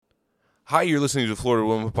Hi, you're listening to the Florida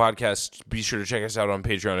Woman Podcast. Be sure to check us out on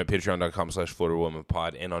Patreon at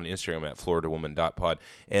patreon.com/FloridaWomanPod and on Instagram at FloridaWoman.pod.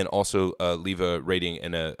 And also leave a rating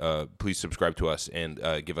and please subscribe to us and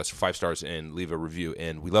give us 5 stars and leave a review.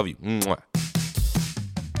 And we love you. Mwah.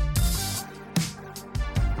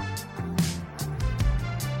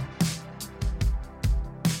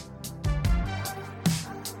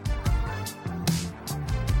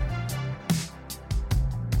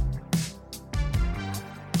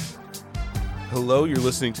 Hello, you're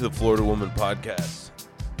listening to the Florida Woman Podcast.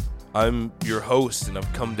 I'm your host, and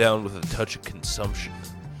I've come down with a touch of consumption.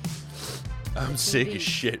 I'm sick as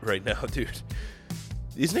shit right now, dude.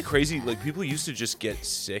 Isn't it crazy? Like, people used to just get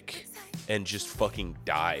sick and just fucking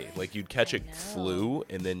die. Like, you'd catch a flu,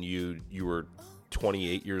 and then you were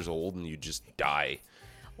 28 years old, and you'd just die.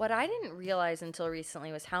 What I didn't realize until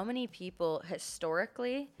recently was how many people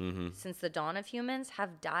historically, since the dawn of humans,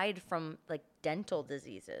 have died from like dental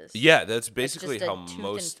diseases. Yeah, that's basically just a how tooth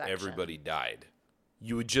most infection. everybody died.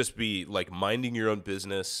 You would just be like minding your own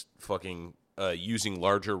business, fucking using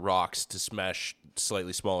larger rocks to smash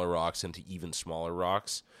slightly smaller rocks into even smaller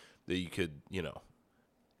rocks that you could,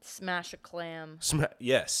 Smash a clam.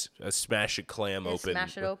 Smash a clam open.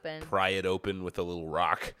 Smash it open. Pry it open with a little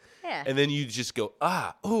rock. Yeah. And then you just go,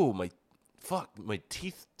 my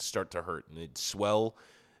teeth start to hurt, and it'd swell,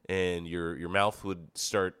 and your mouth would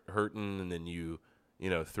start hurting, and then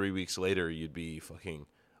 3 weeks later, you'd be fucking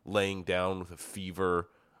laying down with a fever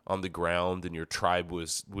on the ground, and your tribe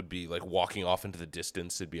would be like walking off into the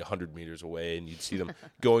distance. It'd be 100 meters away, and you'd see them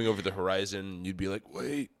going over the horizon, and you'd be like,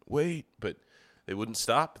 wait, but they wouldn't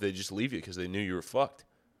stop. They'd just leave you because they knew you were fucked.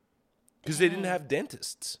 Because they didn't have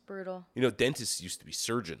dentists. Brutal. Dentists used to be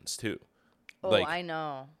surgeons too. Oh, I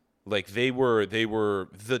know. Like they were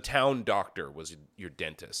the town doctor was your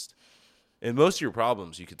dentist. And most of your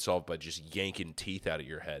problems you could solve by just yanking teeth out of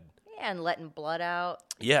your head. Yeah, and letting blood out.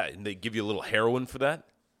 Yeah, and they give you a little heroin for that.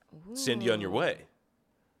 Ooh. Send you on your way.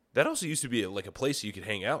 That also used to be a place you could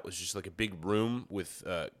hang out. It was just like a big room with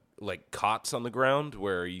like cots on the ground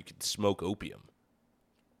where you could smoke opium.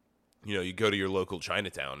 You go to your local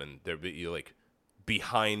Chinatown, and there'd be like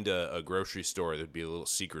behind a grocery store, there'd be a little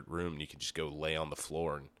secret room, and you could just go lay on the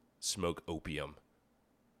floor and smoke opium.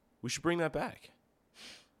 We should bring that back.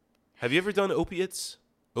 Have you ever done opiates?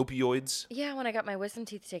 Opioids? Yeah, when I got my wisdom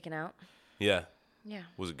teeth taken out. Yeah. Yeah.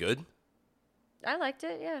 Was it good? I liked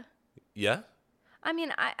it, yeah. Yeah? I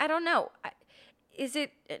mean, I don't know.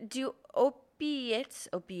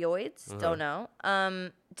 Opioids, don't know.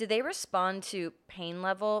 Do they respond to pain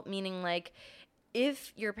level? Meaning, like,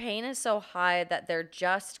 if your pain is so high that they're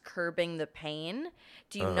just curbing the pain,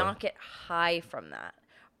 do you not get high from that?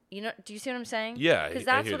 Do you see what I'm saying? Yeah, because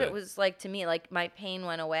that's I hear what that. it was like to me. Like, my pain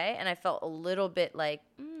went away, and I felt a little bit like,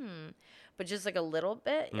 but just like a little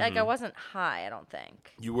bit. Like, I wasn't high, I don't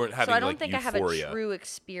think. You weren't having, so I don't like, think euphoria. I have a true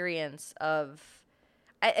experience of...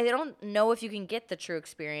 I don't know if you can get the true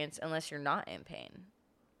experience unless you're not in pain.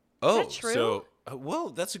 Oh, is that true? So, well,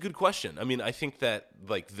 that's a good question. I mean, I think that,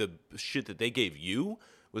 like, the shit that they gave you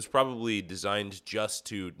was probably designed just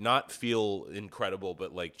to not feel incredible,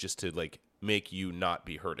 but, like, just to, like, make you not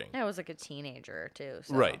be hurting. I was like a teenager, too.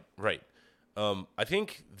 So. Right. I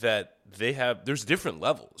think that there's different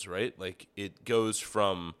levels, right? Like, it goes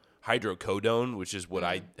from hydrocodone, which is what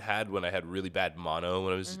I had when I had really bad mono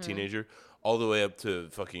when I was a teenager, all the way up to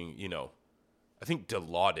fucking, I think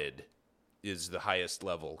Dilaudid is the highest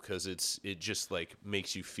level because it just like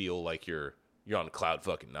makes you feel like you're on cloud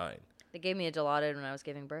fucking 9. They gave me a Dilaudid when I was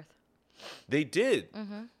giving birth. They did.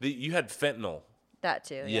 Mm-hmm. You had fentanyl. That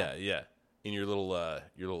too. Yeah. In your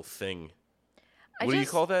little thing. What do you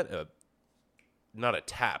call that? Not a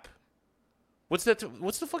tap. What's that?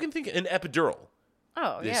 What's the fucking thing? An epidural.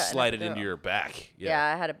 Oh, They slide it into your back. Yeah,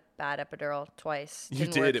 I had a bad epidural twice. You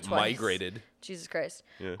did. It migrated. Jesus Christ.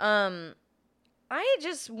 Yeah. I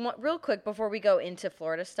just want, real quick before we go into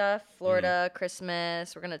Florida stuff,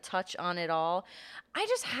 Christmas, we're going to touch on it all. I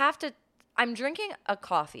just have to, I'm drinking a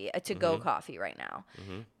coffee, a to-go coffee right now.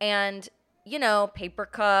 And, paper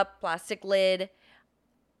cup, plastic lid.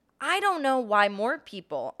 I don't know why more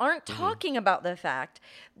people aren't talking about the fact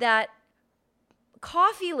that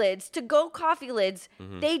coffee lids, to-go coffee lids,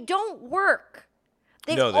 they don't work.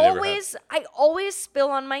 They always, I always spill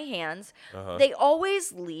on my hands. They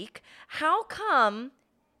always leak. How come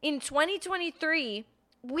in 2023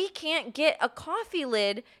 we can't get a coffee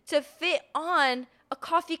lid to fit on a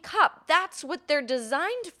coffee cup? That's what they're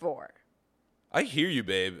designed for. I hear you,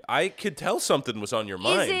 babe. I could tell something was on your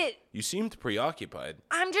mind. Is it? You seemed preoccupied.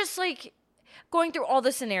 I'm just like going through all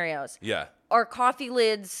the scenarios. Yeah. Are coffee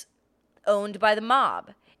lids owned by the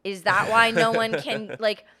mob? Is that why no one can,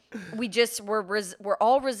 like, we're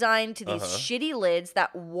all resigned to these shitty lids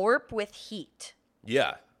that warp with heat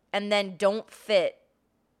Yeah. and then don't fit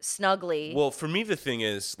snugly. Well, for me, the thing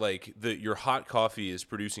is, like, your hot coffee is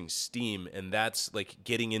producing steam, and that's, like,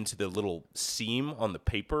 getting into the little seam on the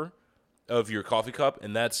paper of your coffee cup,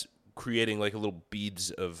 and that's creating, like, a little beads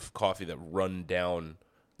of coffee that run down.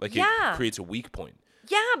 Like, it creates a weak point.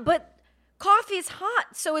 Yeah, but coffee is hot,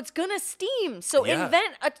 so it's gonna steam. So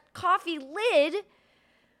invent a coffee lid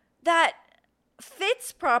that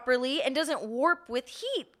fits properly and doesn't warp with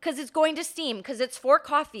heat because it's going to steam because it's for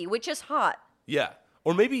coffee, which is hot. Yeah.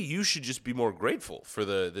 Or maybe you should just be more grateful for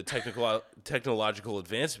the technological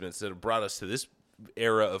advancements that have brought us to this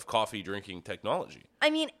era of coffee drinking technology. I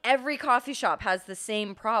mean, every coffee shop has the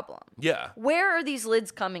same problem. Yeah. Where are these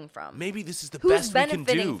lids coming from? Maybe this is the Who's best we can do,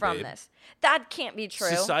 benefiting from babe. this? That can't be true.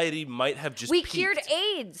 Society might have just We peaked. cured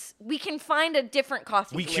AIDS. We can find a different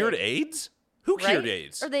coffee We lid, cured AIDS? Who right? cured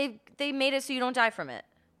AIDS? Or they made it so you don't die from it.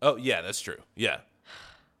 Oh, yeah, that's true. Yeah.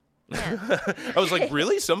 Yeah. I was like,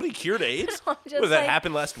 really? Somebody cured AIDS? No, I'm just What, that like-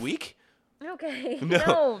 happened last week? Okay. No.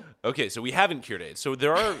 No. Okay, so we haven't cured AIDS. So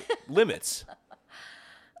there are limits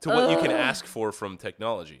to what you can ask for from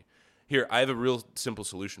technology. Here, I have a real simple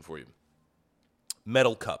solution for you.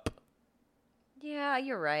 Metal cup. Yeah,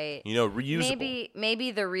 you're right. You know, reusable.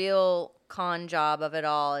 Maybe the real con job of it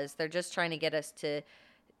all is they're just trying to get us to,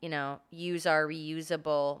 use our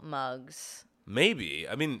reusable mugs. Maybe.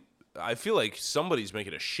 I mean, I feel like somebody's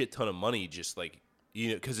making a shit ton of money just like,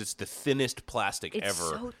 because it's the thinnest plastic It's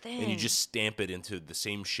ever. so thin. And you just stamp it into the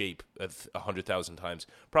same shape 100,000 times.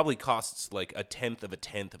 Probably costs like a tenth of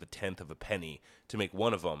a penny to make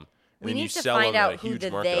one of them. And We then you need to sell find them at out a who huge the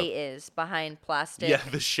markup. they is behind plastic. Yeah,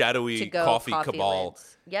 the shadowy to-go coffee coffee cabal.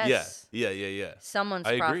 lids. Yes. Yeah. Someone's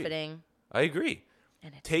I agree. profiting. I agree.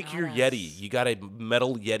 And it's Take not your us. Yeti. You got a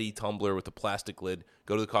metal Yeti tumbler with a plastic lid.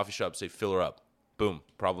 Go to the coffee shop, say, fill her up. Boom.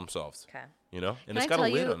 Problem solved. Okay. You know? And Can it's I got a tell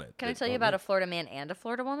lid you? on it. Can I that tell you don't about leak. a Florida man and a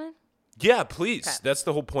Florida woman? Yeah, please. Okay. That's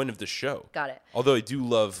the whole point of the show. Got it. Although I do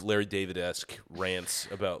love Larry David-esque rants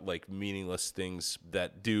about like meaningless things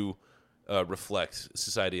that do reflect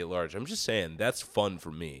society at large. I'm just saying that's fun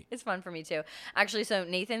for me. It's fun for me too. Actually, so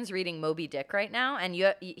Nathan's reading Moby Dick right now, and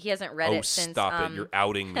he hasn't read Oh, it since stop it! You're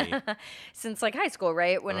outing me. since like high school,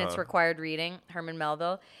 right? When it's required reading, Herman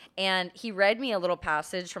Melville, and he read me a little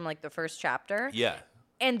passage from like the first chapter. Yeah.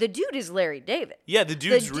 And the dude is Larry David. Yeah, the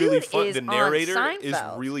dude's really dude fun. is The on narrator is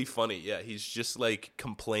Seinfeld. really funny. Yeah, he's just like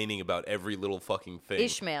complaining about every little fucking thing.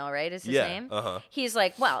 Ishmael, right? Is his Yeah, name? uh-huh. He's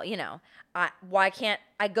like, well, why can't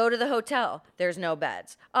I go to the hotel? There's no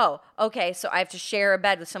beds. Oh, okay, so I have to share a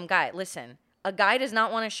bed with some guy. Listen, a guy does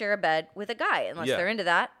not want to share a bed with a guy unless Yeah. they're into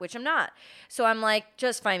that, which I'm not. So I'm like,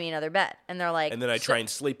 just find me another bed. And they're like, And then I try and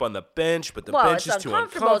sleep on the bench, but the well, bench it's is too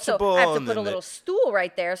uncomfortable, uncomfortable. so I have to and put a then little stool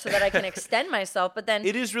right there so that I can extend myself. But then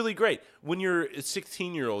It is really great. When you're a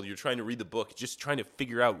 16-year-old, you're trying to read the book, just trying to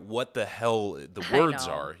figure out what the hell the I words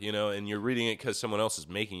know. are, and you're reading it because someone else is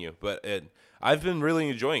making you. But I've been really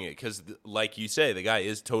enjoying it because, like you say, the guy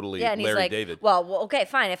is totally and he's Larry like, David. well, okay,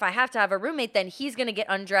 fine. If I have to have a roommate, then he's going to get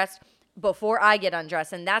undressed before I get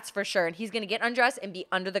undressed, and that's for sure. And he's going to get undressed and be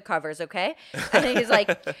under the covers, okay? And then he's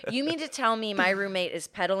like, you mean to tell me my roommate is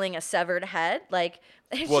peddling a severed head? Like,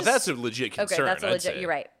 it's Well, just- that's a legit concern. Okay, that's a I'd legit. say. You're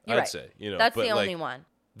right. You're I'd right. say, that's but the only like, one.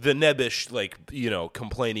 The nebbish,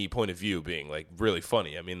 complainy point of view being like really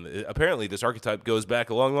funny. I mean, apparently this archetype goes back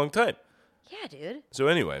a long, long time. Yeah, dude. So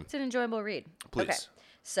anyway, It's an enjoyable read. Please. Okay.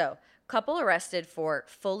 So, couple arrested for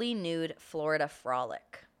fully nude Florida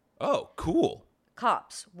frolic. oh, cool.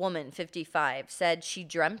 Cops, woman 55, said she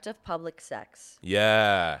dreamt of public sex.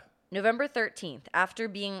 Yeah. November 13th, after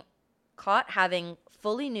being caught having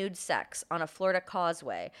fully nude sex on a Florida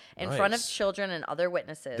causeway in front of Nice. children and other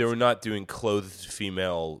witnesses. They were not doing clothed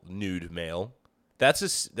female nude male. That's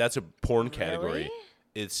a porn category. Really?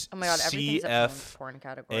 It's Oh my god, everything's a porn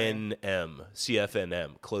category.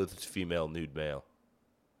 CFNM, clothed female nude male.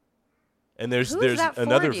 And there's Who's that for,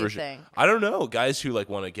 another do you version. think? I don't know, guys who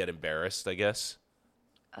want to get embarrassed, I guess.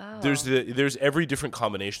 Oh. There's every different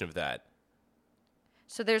combination of that.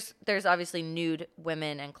 So there's obviously nude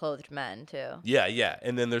women and clothed men too. Yeah.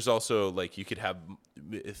 And then there's also you could have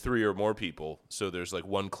 3 or more people. So there's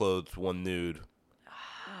one clothed, one nude.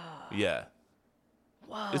 Yeah.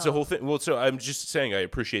 Whoa. It's a whole thing. Well, so I'm just saying I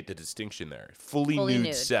appreciate the distinction there. Fully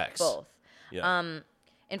nude sex. Both. Yeah.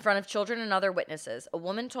 In front of children and other witnesses, a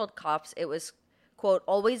woman told cops it was, quote,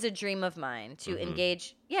 always a dream of mine to Mm-hmm.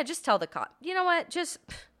 engage. Yeah, just tell the cop. You know what? Just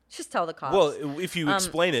Just tell the cops. Well, if you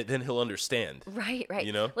explain it, then he'll understand. Right.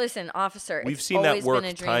 You know? Listen, officer, We've it's seen that always work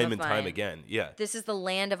been a dream time of and time mine. again. Yeah. This is the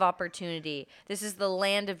land of opportunity. This is the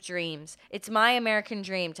land of dreams. It's my American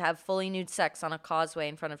dream to have fully nude sex on a causeway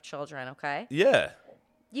in front of children, okay? Yeah.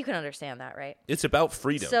 You can understand that, right? It's about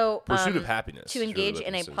freedom. So, Pursuit of happiness. to is really engage what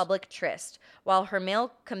in a this is. public tryst, while her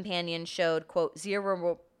male companion showed, quote,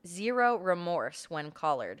 zero remorse when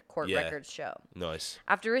collared, court Yeah. records show. Nice.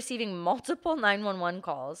 After receiving multiple 911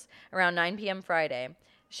 calls around 9 p.m. Friday,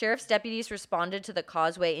 sheriff's deputies responded to the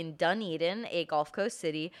causeway in Dunedin, a Gulf Coast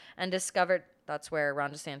city, and discovered that's where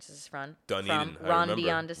Ron DeSantis is from. Dunedin. I Ron remember.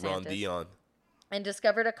 Dion DeSantis. Ron Dion. And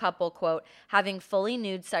discovered a couple, quote, having fully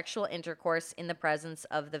nude sexual intercourse in the presence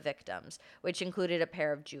of the victims, which included a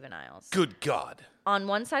pair of juveniles. Good God. On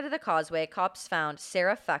one side of the causeway, cops found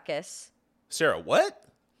Sarah Feckus. Sarah what?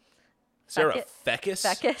 Sarah Feckus?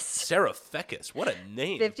 Feckus. Sarah Feckus. What a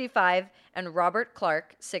name. 55, and Robert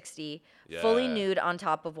Clark, 60, fully Yeah. nude on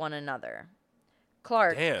top of one another.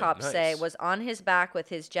 Clark, Damn, cops say, nice. was on his back with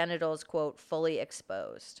his genitals, quote, fully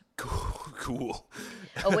exposed. Cool.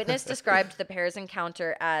 A witness described the pair's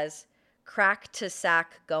encounter as crack to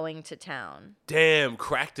sack going to town. Damn,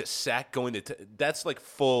 cracked a sack going to... That's like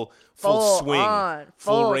full swing. On,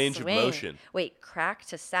 full range swing. of motion. Wait, crack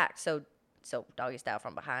to sack. So doggy style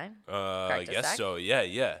from behind? I Crack to guess sack? so.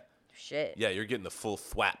 Yeah. Shit. Yeah, you're getting the full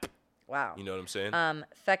thwap. Wow. You know what I'm saying?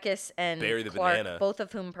 Feckus and Bury the Clark, banana. both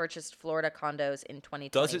of whom purchased Florida condos in 2021.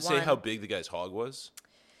 Does it say how big the guy's hog was?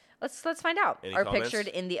 Let's find out. Any Are comments? pictured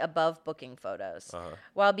in the above booking photos. Uh-huh.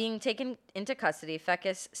 While being taken into custody,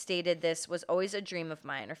 Feckus stated this was always a dream of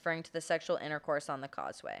mine, referring to the sexual intercourse on the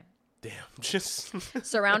causeway. Damn, just...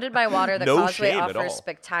 Surrounded by water, the No causeway shame at all. offers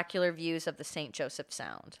spectacular views of the St. Joseph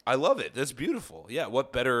Sound. I love it. That's beautiful. Yeah,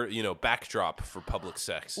 what better, backdrop for public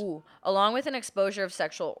sex? Ooh. Along with an exposure of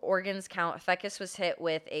sexual organs count, Feckus was hit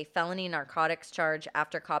with a felony narcotics charge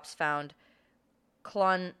after cops found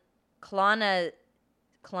clonazepam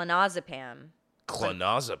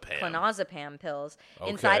Clonazepam. pills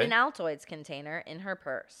inside Okay. an Altoids container in her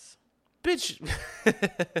purse. Bitch,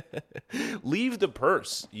 leave the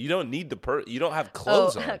purse. You don't need the purse. You don't have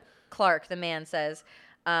clothes on. Clark, the man, says,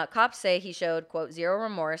 cops say he showed, quote, zero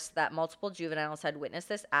remorse that multiple juveniles had witnessed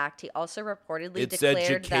this act. He also reportedly It's declared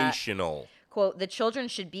that, educational. quote, the children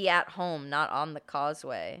should be at home, not on the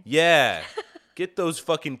causeway. Yeah. Get those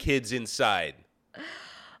fucking kids inside.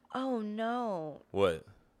 Oh, no. What?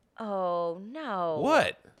 Oh, no.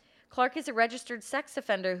 What? Clark is a registered sex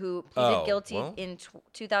offender who pleaded guilty well. in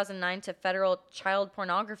 2009 to federal child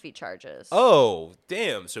pornography charges. Oh,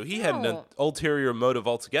 damn. So he had an No. ulterior motive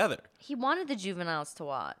altogether. He wanted the juveniles to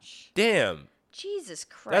watch. Damn. Jesus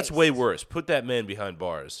Christ. That's way worse. Put that man behind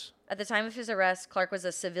bars. At the time of his arrest, Clark was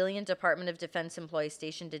a civilian Department of Defense employee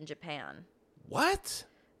stationed in Japan. What?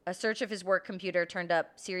 A search of his work computer turned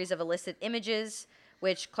up series of illicit images,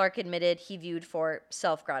 which Clark admitted he viewed for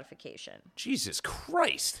self-gratification. Jesus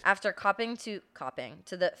Christ. After copping to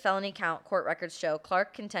the felony count, court records show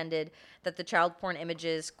Clark contended that the child porn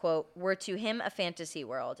images, quote, were to him a fantasy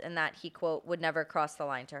world and that he, quote, would never cross the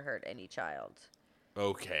line to hurt any child.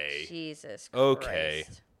 Okay. Jesus Christ. Okay.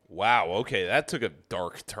 Wow. Okay. That took a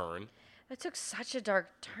dark turn. That took such a dark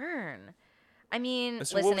turn. I mean, And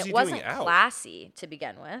so what listen, was he it doing wasn't out? classy to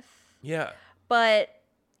begin with. Yeah. But,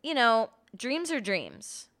 dreams are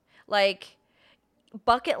dreams. Like,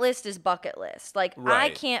 bucket list is bucket list. Like, I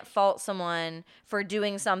Right. can't fault someone for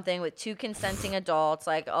doing something with two consenting adults.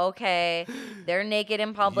 Like, okay, they're naked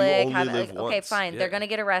in public. only live okay, once. fine. Yeah. They're going to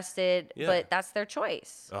get arrested, Yeah. but that's their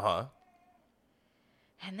choice. Uh-huh.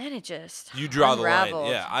 And then it just You draw unraveled. the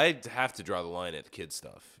line. Yeah, I have to draw the line at kid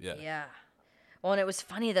stuff. Yeah. Yeah. Well, and it was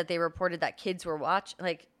funny that they reported that kids were watching,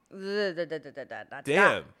 like,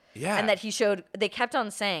 Damn. Yeah. And that they kept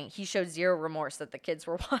on saying he showed zero remorse that the kids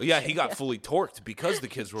were watching. Yeah, he got fully torqued because the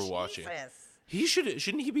kids were watching. Jesus.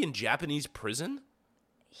 Shouldn't he be in Japanese prison?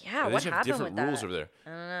 Yeah, They what just have happened different with rules that? over there. I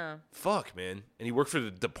don't know. Fuck, man. And he worked for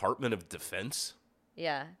the Department of Defense?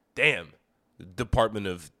 Yeah. Damn. Department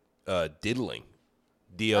of Diddling.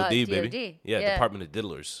 DOD, baby. DOD. Yeah, Yeah. Department of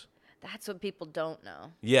Diddlers. That's what people don't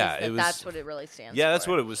know. Yeah, is that it was- that's what it really stands for. Yeah, that's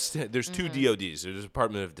what it was. There's two DODs. There's the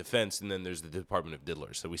Department of Defense, and then there's the Department of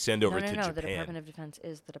Diddlers. So we send over No, to Japan. the Department of Defense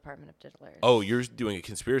is the Department of Diddlers. Oh, you're doing a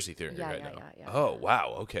conspiracy theory Yeah, right yeah, now. yeah. Oh,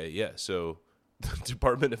 wow. Okay, yeah. So the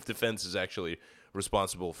Department of Defense is actually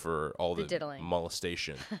responsible for all The the diddling.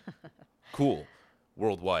 molestation. Cool.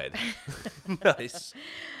 Worldwide. Nice.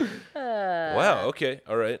 Wow. Okay.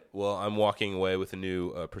 All right. Well, I'm walking away with a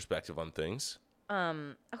new perspective on things.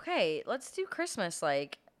 Okay, let's do Christmas.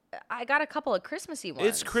 Like, I got a couple of Christmassy ones.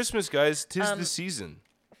 It's Christmas, guys. 'Tis the season.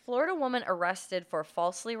 Florida woman arrested for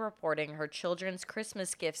falsely reporting her children's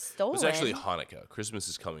Christmas gifts stolen. It's actually Hanukkah. Christmas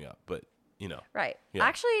is coming up, but, Right. Yeah.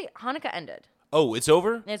 Actually, Hanukkah ended. Oh, it's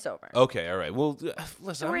over? It's over. Okay, all right. Well,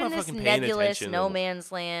 listen, So I'm we're not in this fucking paying nebulous attention. no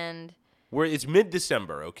man's land. It's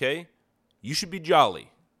mid-December, okay? You should be jolly.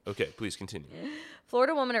 Okay, please continue.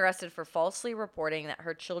 Florida woman arrested for falsely reporting that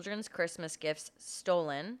her children's Christmas gifts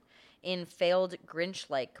stolen in failed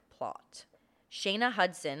Grinch-like plot. Shayna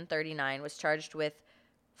Hudson, 39, was charged with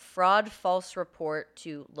fraud false report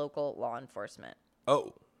to local law enforcement.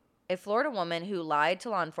 Oh. A Florida woman who lied to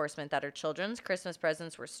law enforcement that her children's Christmas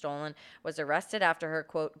presents were stolen was arrested after her,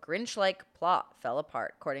 quote, Grinch-like plot fell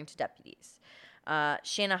apart, according to deputies.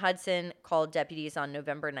 Shayna Hudson called deputies on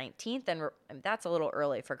November 19th, and that's a little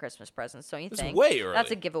early for Christmas presents, don't you That's think? way early.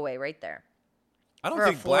 That's a giveaway right there. I don't For a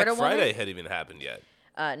think Black Florida Friday woman? had even happened yet.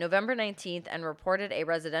 November 19th, and reported a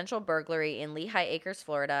residential burglary in Lehigh Acres,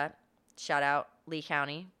 Florida. Shout out Lee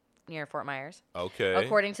County, near Fort Myers. Okay.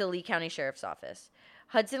 According to the Lee County Sheriff's Office.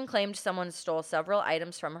 Hudson claimed someone stole several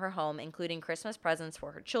items from her home, including Christmas presents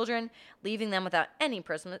for her children, leaving them without any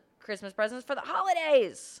Christmas presents for the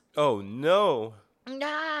holidays. Oh, no.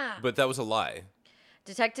 Ah. But that was a lie.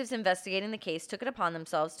 Detectives investigating the case took it upon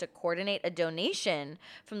themselves to coordinate a donation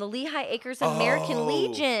from the Lehigh Acres American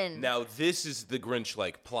Legion, Now, this is the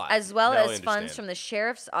Grinch-like plot. as well Now I as funds understand. from the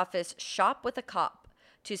Sheriff's Office Shop with a Cop,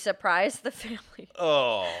 to surprise the family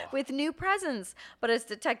Oh. with new presents. But as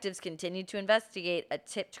detectives continued to investigate, a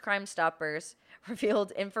tip to Crime Stoppers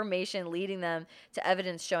revealed information leading them to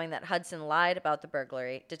evidence showing that Hudson lied about the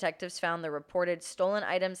burglary. Detectives found the reported stolen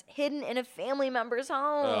items hidden in a family member's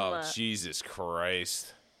home. Oh, Jesus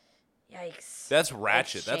Christ. Yikes. That's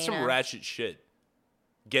ratchet. That's some Shayna. ratchet shit.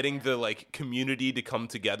 Getting the, community to come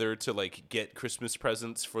together to, get Christmas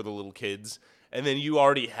presents for the little kids. And then you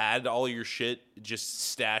already had all your shit just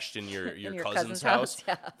stashed in your, In your cousin's cousin's house. house,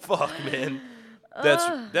 yeah. Fuck, man.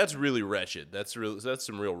 That's really wretched. That's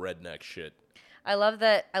some real redneck shit. I love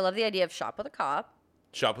that. I love the idea of Shop with a Cop.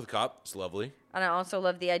 Shop with Cop. It's lovely. And I also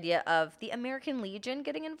love the idea of the American Legion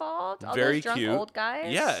getting involved. All Very those drunk cute. old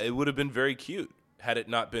guys. Yeah, it would have been very cute had it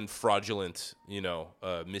not been fraudulent,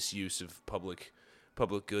 misuse of public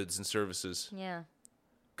goods and services. Yeah.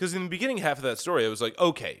 Because in the beginning half of that story, I was like,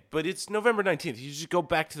 okay, but it's November 19th. You just go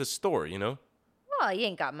back to the store, Well, you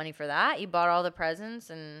ain't got money for that. You bought all the presents,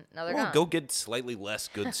 and now they're Well, gone. go get slightly less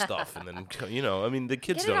good stuff, and then, the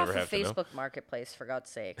kids Get it don't off ever of have Facebook Marketplace, for God's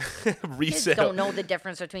sake. to know. Kids Resale. don't know the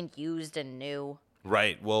difference between used and new.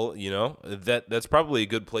 Right. Well, that's probably a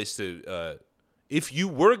good place to, if you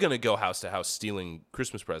were going to go house to house stealing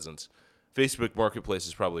Christmas presents, Facebook Marketplace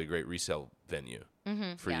is probably a great resale venue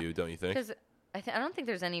for yeah. you, don't you think? Because I don't think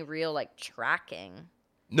there's any real tracking.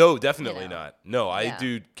 No, definitely know. not. No, I Yeah.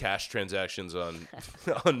 do cash transactions on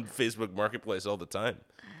on Facebook Marketplace all the time.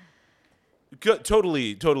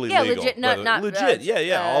 Totally Yeah, legal. legit, by not- the way. not, legit.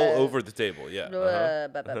 Yeah, all uh, over the table. Yeah.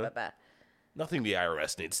 Nothing the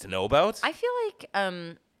IRS needs to know about. I feel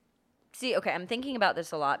like see, okay, I'm thinking about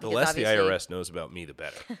this a lot The because less the obviously IRS knows about me, the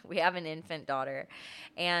better. we have an infant daughter,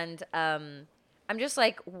 and I'm just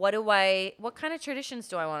like, what kind of traditions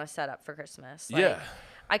do I want to set up for Christmas? Yeah.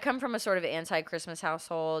 I come from a sort of anti-Christmas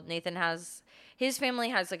household. Nathan his family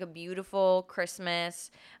has a beautiful Christmas.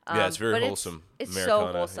 Yeah, it's very but wholesome. It's so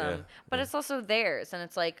Americana, wholesome, yeah. but it's also theirs, and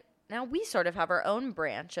it's like now we sort of have our own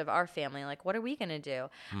branch of our family. Like, what are we gonna do?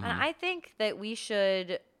 Mm-hmm. And I think that we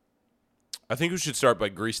should. I think we should start by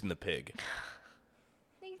greasing the pig.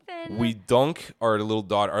 Nathan, We dunk our little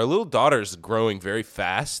daughter. Our little daughter's growing very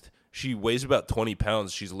fast. She weighs about 20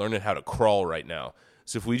 pounds. She's learning how to crawl right now.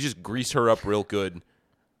 So if we just grease her up real good,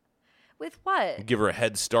 with what? give her a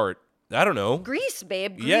head start. I don't know. Grease,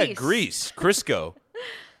 babe. Grease. Yeah, grease. Crisco.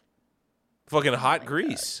 Fucking hot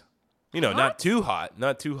grease. Not too hot,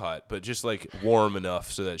 but just warm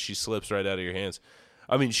enough so that she slips right out of your hands.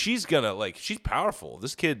 I mean, she's gonna she's powerful.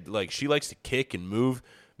 This kid, she likes to kick and move.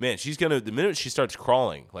 Man, the minute she starts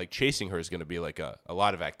crawling, chasing her is gonna be a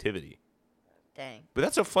lot of activity. Dang. But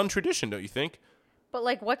that's a fun tradition, don't you think?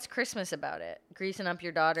 But what's Christmas about it? Greasing up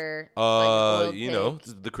your daughter. Like a boiled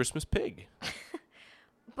pig? The Christmas pig.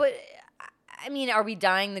 But I mean, are we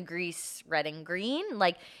dyeing the grease red and green?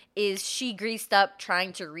 Is she greased up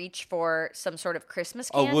trying to reach for some sort of Christmas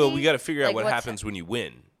candy? Oh, well, we got to figure out what what's- happens when you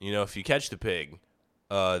win. If you catch the pig,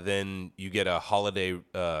 then you get a holiday.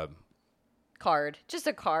 Card, just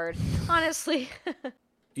a card. Honestly,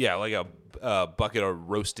 Yeah, like a bucket of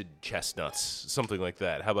roasted chestnuts, something like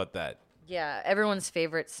that. How about that? yeah, everyone's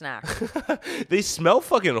favorite snack. They smell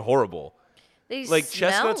fucking horrible. They Like smell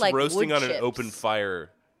chestnuts like roasting wood on chips. an open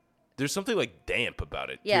fire. There's something damp about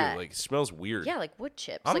it Yeah. too. It smells weird. Yeah, like wood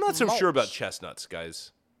chips. I'm like not so sure about mulch. chestnuts,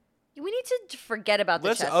 guys. We need to forget about the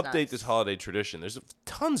Let's chestnuts. update this holiday tradition. There's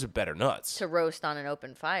tons of better nuts. To roast on an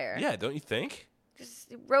open fire. Yeah, don't you think?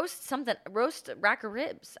 Just roast something. Roast a rack of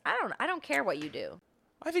ribs. I don't care what you do.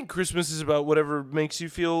 I think Christmas is about whatever makes you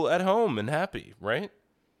feel at home and happy, right?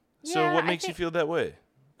 So Yeah, what I makes you think- feel that way?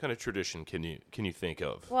 What kind of tradition can you think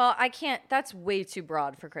of? Well, I can't. That's way too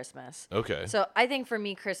broad for Christmas. Okay. So I think for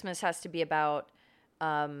me, Christmas has to be about,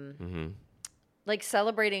 like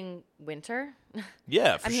celebrating winter.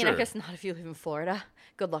 Yeah, for I mean, sure. I guess not if you live in Florida.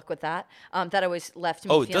 Good luck with that. That always left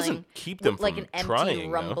me Oh, it feeling doesn't keep them like from an empty trying, though.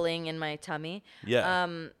 rumbling in my tummy. Yeah.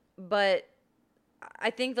 But I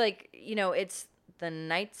think like, it's the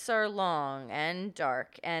nights are long and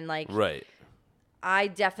dark, and like Right. I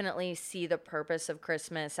definitely see the purpose of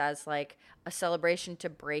Christmas as like a celebration to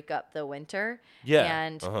break up the winter. Yeah,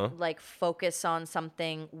 And like focus on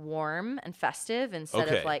something warm and festive instead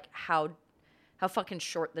Okay. of like how fucking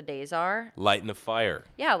short the days are. Lighting a fire.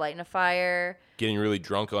 Yeah, lighting a fire. Getting really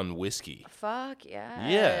drunk on whiskey. Fuck yeah.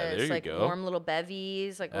 Yeah, there you like go. warm little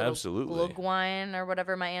bevies, like little Absolutely. glug wine or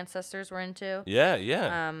whatever my ancestors were into. Yeah,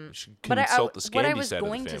 yeah. You should But consult the what I Scandi was side of the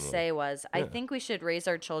going to family. say was, I think we should raise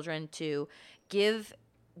our children to give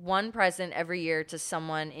one present every year to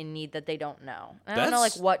someone in need that they don't know. I don't know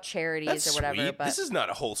like what charities That's or whatever, sweet. but This is not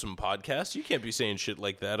a wholesome podcast. You can't be saying shit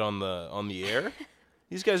like that on the air.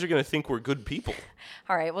 These guys are gonna think we're good people.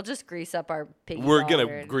 all right, we'll just grease up our piggy. We're daughter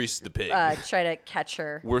gonna and, grease the pig. try to catch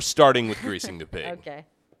her. We're starting with greasing the pig. Okay.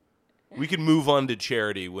 We can move on to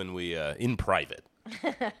charity when we in private.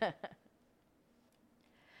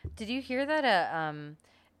 Did you hear that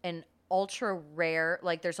an ultra rare,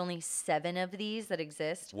 like there's only 7 of these that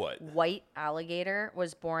exist? What? White alligator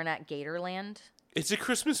was born at Gatorland. It's a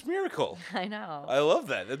Christmas miracle. I know. I love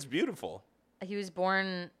that. That's beautiful. He was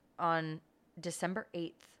born on December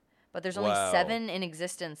 8th, but there's only Wow. 7 in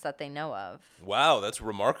existence that they know of. Wow, that's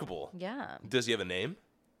remarkable. Yeah, Does he have a name?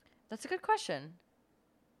 that's a good question.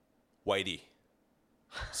 Whitey.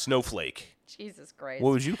 Snowflake. Jesus Christ.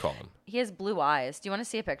 What would you call him? He has blue eyes. Do you want to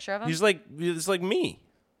see a picture of him? He's like me.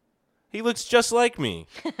 He looks just like me.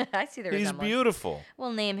 I see the He's resemblance. beautiful.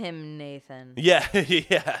 We'll name him Nathan. Yeah,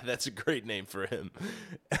 yeah, that's a great name for him.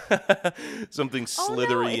 Something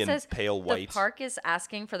slithery it and says pale white. The park is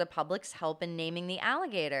asking for the public's help in naming the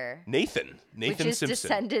alligator, Nathan which is Simpson.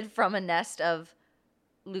 descended from a nest of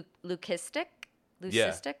leucistic.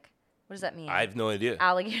 Yeah. What does that mean? I have no idea.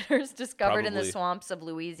 Alligators discovered in the Probably. swamps of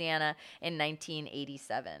Louisiana in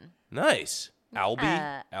 1987. Nice. Albie?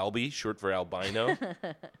 Yeah. Albie, short for albino.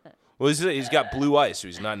 Well, he's got blue eyes, so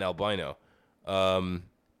he's not an albino.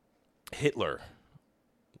 Hitler.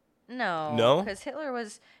 No. No? Because Hitler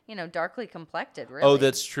was, darkly complected, really. Oh,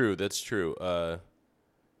 that's true. That's true. I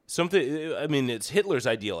mean, it's Hitler's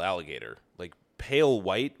ideal alligator. Like pale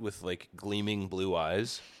white with like gleaming blue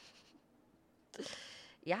eyes.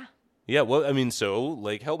 Yeah. Yeah, well, I mean, so,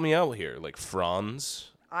 like, help me out here. Like, Franz,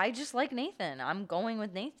 I just like Nathan. I'm going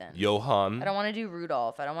with Nathan. Johann, I don't want to do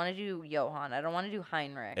Rudolph. I don't want to do Johann. I don't want to do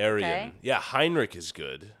Heinrich. Aryan. Okay? Yeah, Heinrich is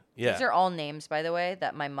good. Yeah. These are all names, by the way,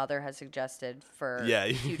 that my mother has suggested for Yeah,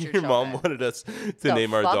 future your children. mom wanted us to The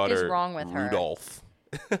name our fuck daughter is wrong with her? Rudolph.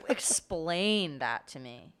 Explain that to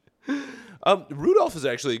me. Rudolph is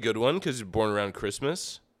actually a good one because you're born around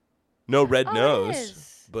Christmas. No red Oh, it nose,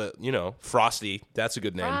 is. but, Frosty. That's a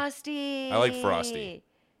good name. Frosty. I like Frosty.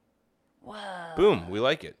 Whoa. Boom, we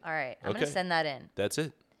like it. All right, I'm going Okay. to send that in. That's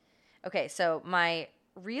it. Okay, so my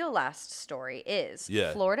real last story is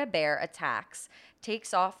Yeah. Florida bear attacks,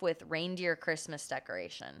 takes off with reindeer Christmas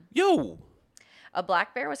decoration. Yo! A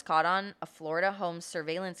black bear was caught on a Florida home's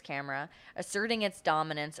surveillance camera, asserting its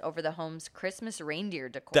dominance over the home's Christmas reindeer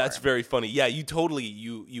decor. That's very funny. Yeah, you totally,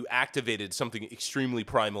 you activated something extremely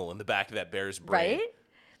primal in the back of that bear's brain. Right?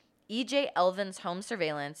 E.J. Elvin's home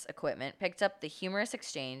surveillance equipment picked up the humorous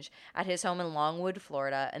exchange at his home in Longwood,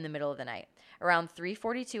 Florida, in the middle of the night. Around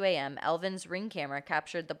 3:42 a.m., Elvin's Ring camera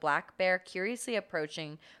captured the black bear curiously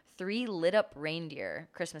approaching 3 lit-up reindeer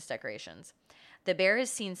Christmas decorations. The bear is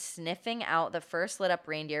seen sniffing out the first lit-up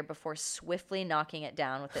reindeer before swiftly knocking it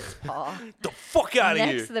down with its paw. The fuck out of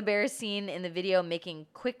Next, here! the bear is seen in the video making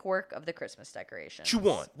quick work of the Christmas decorations. What you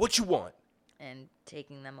want? What you want? And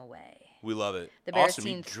taking them away. We love it. The bear Awesome.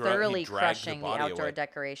 seen He thoroughly dragged crushing the body outdoor away.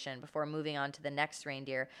 decoration before moving on to the next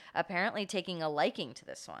reindeer, apparently taking a liking to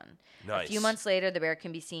this one. Nice. A few months later, the bear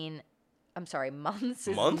can be seen. I'm sorry, months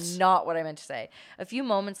is Months? not what I meant to say. A few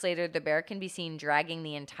moments later, the bear can be seen dragging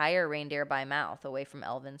the entire reindeer by mouth away from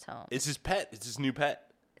Elvin's home. It's his pet. It's his new pet.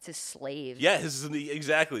 It's his slave. Yeah,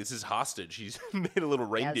 exactly. It's his hostage. He's made a little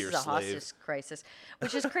reindeer this is a slave. hostage crisis,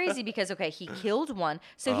 which is crazy because he killed one,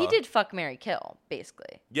 so he did fuck, marry, kill,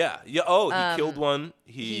 basically. Yeah. Oh, he killed one.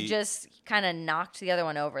 He just kind of knocked the other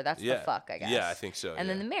one over. That's the fuck, I guess. Yeah, I think so. And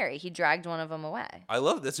then the marry, he dragged one of them away. I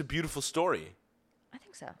love it. That's a beautiful story. I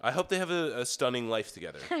think so. I hope they have a stunning life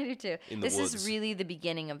together. I do too. This is really the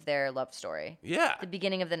beginning of their love story. Yeah. The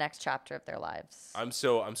beginning of the next chapter of their lives. I'm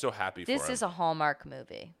so happy for him. This is a Hallmark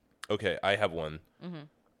movie. Okay, I have one.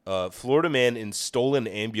 Florida man in stolen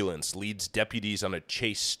ambulance leads deputies on a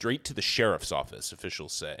chase straight to the sheriff's office,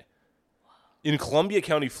 officials say. In Columbia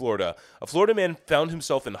County, Florida, a Florida man found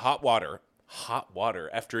himself in hot water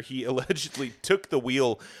after he allegedly took the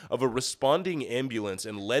wheel of a responding ambulance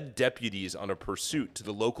and led deputies on a pursuit to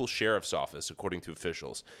the local sheriff's office, according to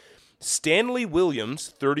officials. Stanley Williams,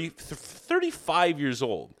 35 years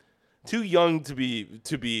old, too young to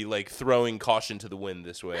be like throwing caution to the wind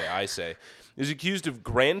this way, I say, is accused of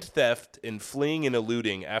grand theft and fleeing and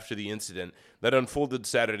eluding after the incident that unfolded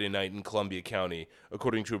Saturday night in Columbia County,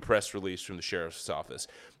 according to a press release from the sheriff's office.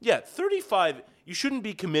 Yeah, 35, you shouldn't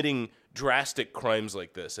be committing drastic crimes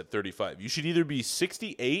like this at 35. You should either be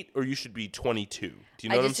 68 or you should be 22. Do you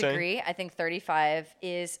know what I'm saying? I disagree. I think 35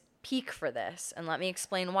 is peak for this, and let me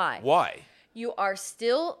explain why. Why? You are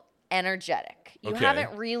still energetic. You Okay.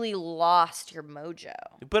 haven't really lost your mojo.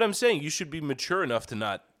 But I'm saying you should be mature enough to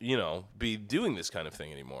not, be doing this kind of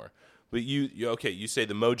thing anymore. But you say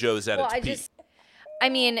the mojo is at its peak.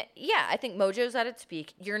 I think mojo's at its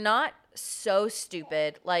peak. You're not so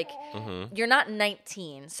stupid. Like, you're not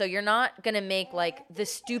 19, so you're not going to make, like, the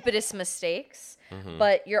stupidest mistakes,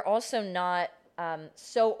 but you're also not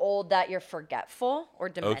so old that you're forgetful or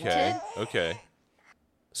demented. Okay.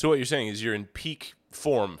 So what you're saying is you're in peak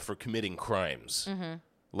form for committing crimes.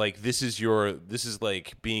 Like, this is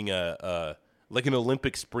like being like an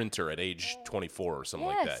Olympic sprinter at age 24 or something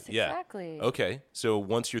like that. Yeah. Exactly. Okay. So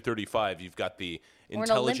once you're 35, you've got the Or an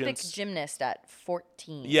intelligence. Olympic gymnast at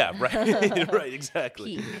 14. Yeah, right. Right,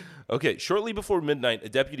 exactly. Peak. Okay, shortly before midnight, a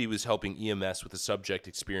deputy was helping EMS with a subject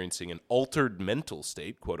experiencing an altered mental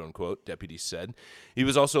state, quote unquote, deputies said. He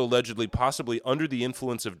was also allegedly possibly under the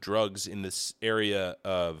influence of drugs in this area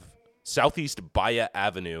of Southeast Baya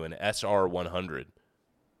Avenue and SR 100.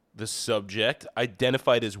 The subject,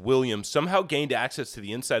 identified as William, somehow gained access to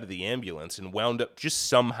the inside of the ambulance and wound up just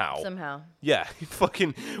somehow. Yeah, he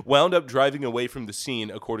fucking wound up driving away from the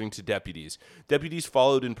scene, according to deputies. Deputies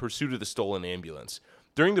followed in pursuit of the stolen ambulance.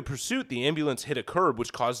 During the pursuit, the ambulance hit a curb,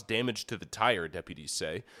 which caused damage to the tire, deputies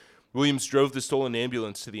say. Williams drove the stolen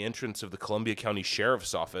ambulance to the entrance of the Columbia County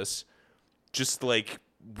Sheriff's Office, just like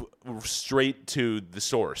straight to the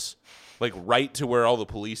source, like right to where all the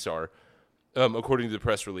police are. According to the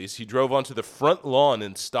press release, he drove onto the front lawn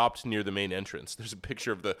and stopped near the main entrance. There's a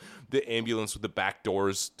picture of the ambulance with the back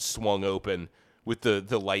doors swung open with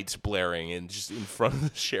the lights blaring and just in front of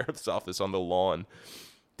the sheriff's office on the lawn.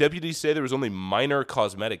 Deputies say there was only minor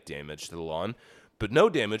cosmetic damage to the lawn, but no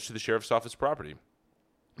damage to the sheriff's office property.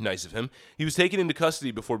 Nice of him. He was taken into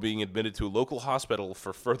custody before being admitted to a local hospital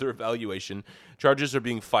for further evaluation. Charges are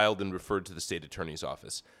being filed and referred to the state attorney's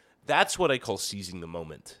office. That's what I call seizing the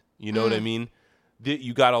moment. You know what I mean?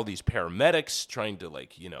 You got all these paramedics trying to,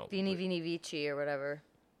 Vini Vici or whatever.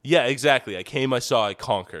 Yeah, exactly. I came, I saw, I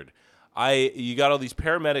conquered. You got all these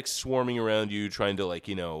paramedics swarming around you trying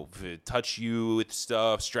to, touch you with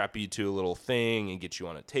stuff, strap you to a little thing and get you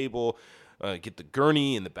on a table, get the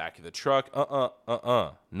gurney in the back of the truck.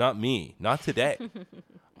 Not me. Not today.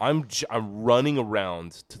 I'm running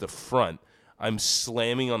around to the front. I'm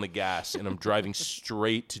slamming on the gas, and I'm driving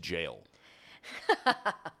straight to jail.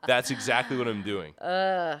 That's exactly what I'm doing.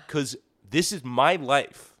 Because this is my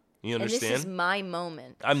life. You understand? And this is my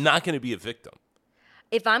moment. I'm not going to be a victim.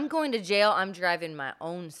 If I'm going to jail, I'm driving my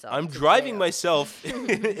own self. I'm driving myself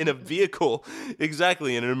in a vehicle,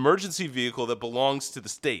 exactly, in an emergency vehicle that belongs to the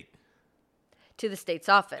state. To the state's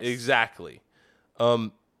office. Exactly.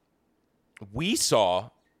 We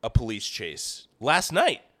saw a police chase last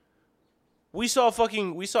night. We saw a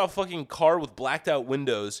fucking car with blacked out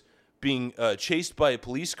windows being chased by a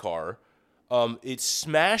police car. It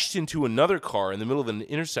smashed into another car in the middle of an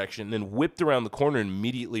intersection and then whipped around the corner and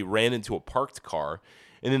immediately ran into a parked car.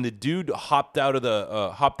 And then the dude hopped out of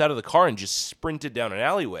the car and just sprinted down an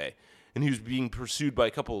alleyway. And he was being pursued by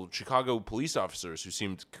a couple of Chicago police officers who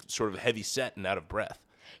seemed sort of heavy set and out of breath.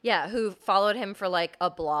 Yeah, who followed him for like a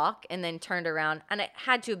block and then turned around. And it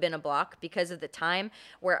had to have been a block because of the time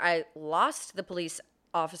where I lost the police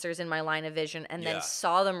officers in my line of vision and then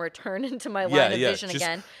saw them return into my line of vision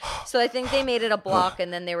again. So I think they made it a block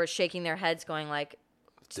and then they were shaking their heads going like,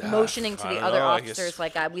 motioning to I the don't other know, I guess- officers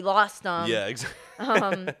like, we lost them. Yeah,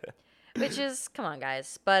 exactly. Which is, come on,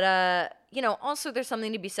 guys. But, also there's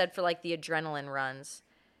something to be said for, like, the adrenaline runs.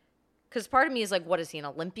 Because part of me is like, what is he, an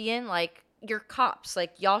Olympian? Like, you're cops.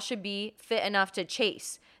 Like, y'all should be fit enough to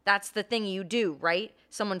chase. That's the thing you do, right?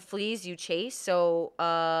 Someone flees, you chase. So,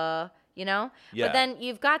 Yeah. But then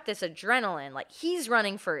you've got this adrenaline. Like, he's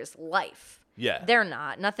running for his life. Yeah. They're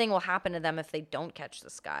not. Nothing will happen to them if they don't catch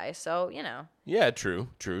this guy. So, Yeah, true.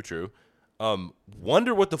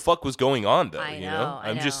 Wonder what the fuck was going on, though, I you know, I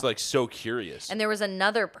I'm just, know. like, so curious. And there was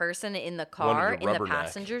another person in the car, in the rubberneck.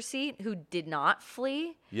 passenger seat, who did not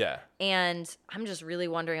flee. Yeah. And I'm just really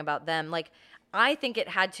wondering about them. Like, I think it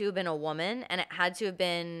had to have been a woman, and it had to have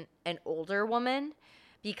been an older woman,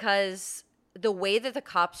 because the way that the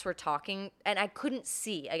cops were talking, and I couldn't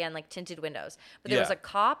see, again, like tinted windows, but there was Yeah. a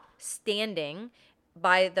cop standing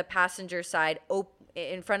by the passenger side,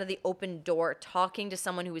 in front of the open door, talking to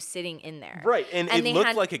someone who was sitting in there. Right, and it they looked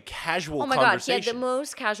had- like a casual Oh my God, he conversation. had the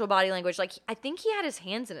most casual body language. Like, I think he had his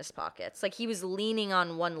hands in his pockets. Like, he was leaning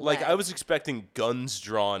on one leg. Like, I was expecting guns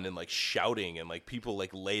drawn and, like, shouting and, like, people,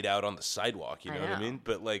 like, laid out on the sidewalk, you know what I know. mean?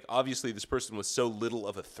 But, like, obviously this person was so little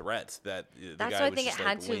of a threat that the That's guy why I was think it just, had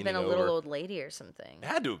like, to have been a leaning little over. old lady or something. It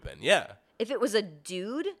had to have been, yeah. If it was a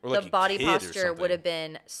dude, Or like the a body kid or posture would something. have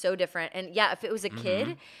been so different. And yeah, if it was a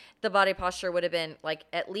kid, the body posture would have been like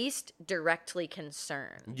at least directly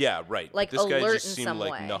concerned. Yeah, right. Like, but this guy alert just in seemed some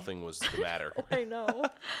like way. nothing was the matter. I know.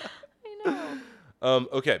 I know.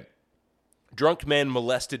 Okay. Drunk man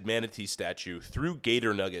molested manatee statue threw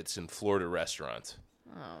gator nuggets in Florida restaurant.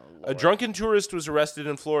 A drunken tourist was arrested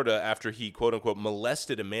in Florida after he, quote-unquote,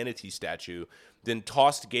 molested a manatee statue, then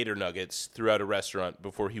tossed gator nuggets throughout a restaurant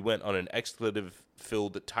before he went on an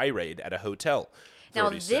expletive-filled tirade at a hotel. Now,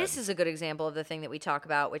 Authorities this said. is a good example of the thing that we talk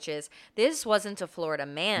about, which is this wasn't a Florida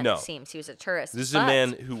man, No. it seems. He was a tourist. This is a but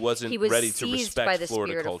man who wasn't he was ready to seized respect by the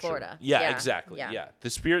Florida spirit of culture. Florida. Yeah, Yeah, exactly. yeah. Yeah. The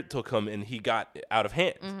spirit took him and he got out of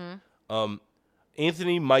hand. Mm-hmm.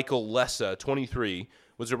 Anthony Michael Lessa, 23,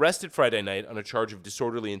 was arrested Friday night on a charge of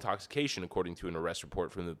disorderly intoxication, according to an arrest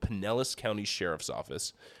report from the Pinellas County Sheriff's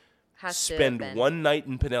Office. Has to have Spend been. one night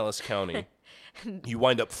in Pinellas County, you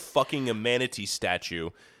wind up fucking a manatee statue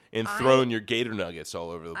and throwing your gator nuggets all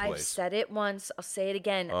over the I've place. said it once. I'll say it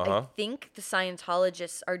again. Uh-huh. I think the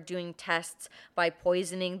Scientologists are doing tests by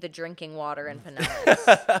poisoning the drinking water in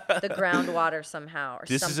Pinellas, the groundwater somehow, or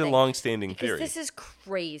This something. is a long-standing Because theory. this is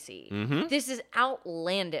crazy. Mm-hmm. This is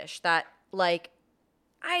outlandish. That, like,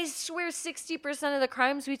 I swear 60% of the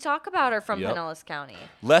crimes we talk about are from Yep. Pinellas County.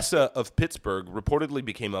 Lessa of Pittsburgh reportedly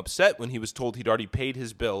became upset when he was told he'd already paid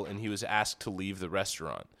his bill and he was asked to leave the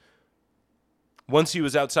restaurant. Once he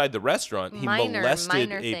was outside the restaurant, he Minor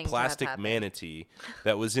molested a things have plastic happened. manatee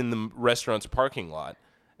that was in the restaurant's parking lot,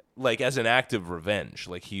 like as an act of revenge.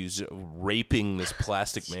 Like he's raping this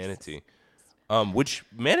plastic manatee. Which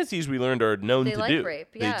manatees we learned are known They to like do. rape,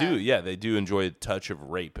 They do, yeah. They do enjoy a touch of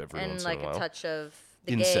rape every And once like in a while. a touch of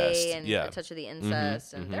the Incest, gay and yeah. a touch of the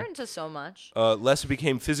incest. And they're into so much. Lessa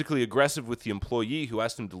became physically aggressive with the employee who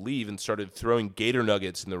asked him to leave and started throwing gator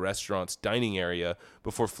nuggets in the restaurant's dining area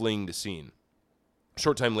before fleeing the scene. A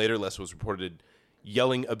short time later, Lessa was reported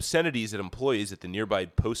yelling obscenities at employees at the nearby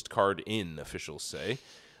Postcard Inn, officials say.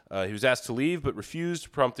 He was asked to leave but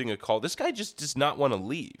refused, prompting a call. This guy just does not want to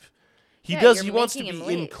leave. He Yeah, does. you're He wants to making be him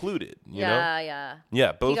leave. included. You know? Yeah.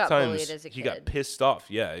 Yeah, both got times bullied as a he got kid. pissed off.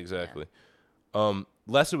 Yeah, exactly.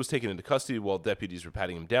 Lessa was taken into custody while deputies were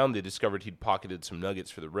patting him down. They discovered he'd pocketed some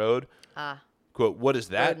nuggets for the road. Quote, "What is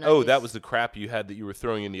that? Road Oh, nuggies. that was the crap you had that you were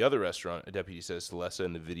throwing in the other restaurant," a deputy says to Lessa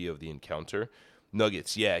in the video of the encounter.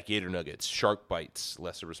 Nuggets, yeah, gator nuggets, shark bites,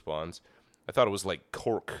 Lessa responds. I thought it was like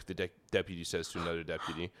cork, the deputy says to another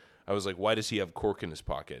deputy. I was like, why does he have cork in his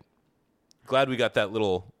pocket? Glad we got that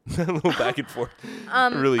little back and forth.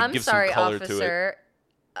 Really I'm give sorry, some color to it. officer.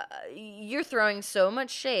 You're throwing so much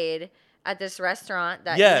shade at this restaurant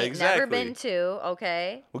that Yeah, you ain't never exactly. been to,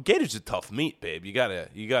 okay? Well, gator's a tough meat, babe. You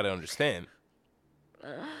gotta understand.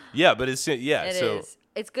 Yeah, but it's It so is.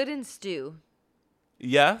 It's good in stew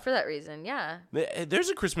yeah. for that reason. Yeah. There's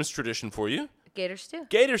a Christmas tradition for you. Gator stew.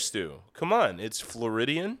 Gator stew. Come on, it's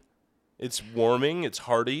Floridian. It's warming. It's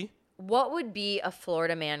hearty. What would be a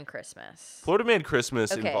Florida man Christmas? Florida Man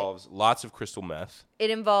Christmas Okay. involves lots of crystal meth. It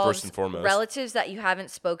involves First and foremost. relatives that you haven't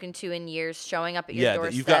spoken to in years showing up at your Yeah, that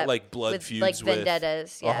doorstep. you've got, like, blood with, feuds like with.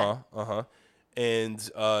 vendettas. Yeah. And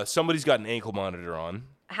somebody's got an ankle monitor on.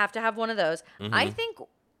 Have to have one of those. Mm-hmm. I think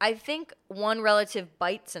I think one relative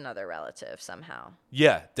bites another relative somehow.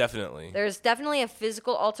 Yeah, definitely. There's definitely a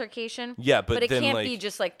physical altercation. Yeah, but it then, can't like, be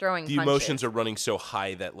just like throwing the punches. emotions are running so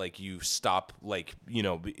high that like you stop, like, you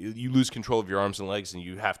know, you lose control of your arms and legs, and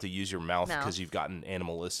you have to use your mouth because you've gotten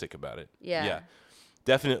animalistic about it. Yeah.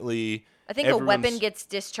 Definitely. I think a weapon gets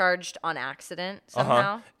discharged on accident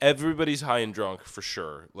somehow. Everybody's high and drunk for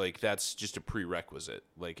sure. Like, that's just a prerequisite.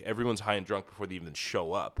 Like, everyone's high and drunk before they even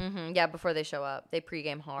show up. Yeah, before they show up. They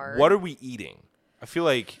pregame hard. What are we eating? I feel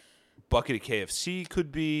like bucket of KFC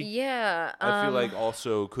could be. Yeah. I feel like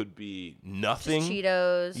also could be nothing. Just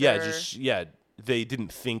Cheetos. Yeah, they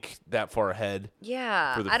didn't think that far ahead.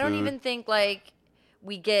 Yeah. For the I don't food. even think like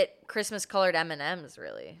we get Christmas colored M&Ms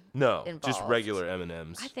really. No, involved. just regular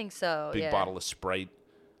M&Ms. I think so. Big bottle of Sprite.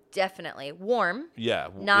 Definitely warm. Yeah.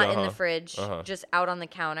 Not in the fridge. Just out on the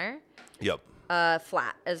counter. Yep.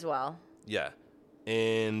 Flat as well. Yeah.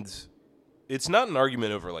 And it's not an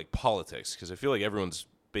argument over like politics because I feel like everyone's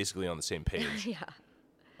basically on the same page.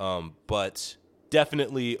 Yeah. But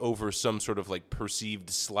definitely over some sort of like perceived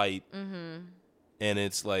slight. And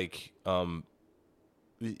it's like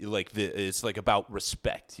it's like about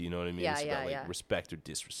respect, you know what I mean? Yeah, it's about yeah. respect or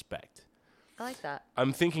disrespect. I like that.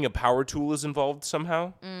 I'm thinking a power tool is involved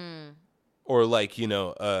somehow. Or like, you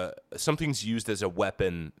know, something's used as a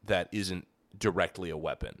weapon that isn't directly a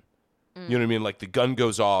weapon. You know what I mean? Like the gun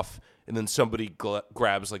goes off and then somebody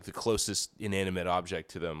grabs like the closest inanimate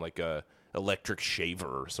object to them, like a electric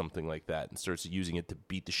shaver or something like that, and starts using it to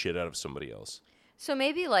beat the shit out of somebody else. So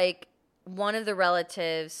maybe like one of the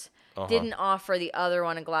relatives didn't offer the other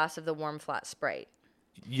one a glass of the warm flat Sprite.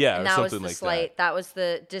 Yeah, and or that was something the like slight. that. That was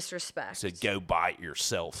the disrespect. Said go buy it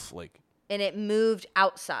yourself, like. And it moved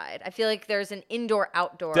outside. I feel like there's an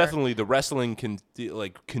indoor-outdoor. Definitely, the wrestling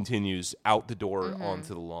continues out the door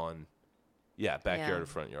onto the lawn. Yeah, backyard or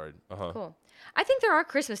front yard. Cool. I think there are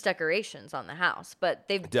Christmas decorations on the house, but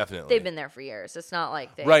they've been there for years. It's not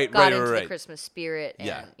like they got into the Christmas spirit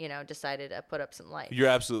and decided to put up some lights. You're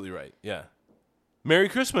absolutely right. Yeah. Merry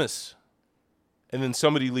Christmas. And then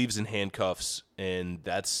somebody leaves in handcuffs, and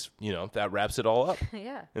that's, that wraps it all up.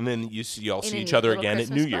 Yeah. And then you all see each other again at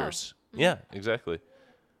New Year's. Yeah, exactly.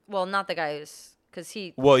 Well, not the guy who's, because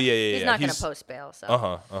he's not going to post bail,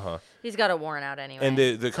 so. He's got a warrant out anyway. And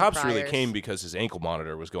the cops really came because his ankle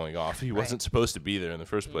monitor was going off. He wasn't supposed to be there in the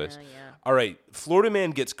first place. Yeah. All right, Florida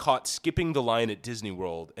man gets caught skipping the line at Disney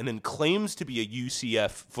World and then claims to be a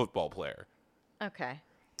UCF football player. Okay.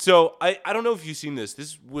 So I don't know if you've seen this.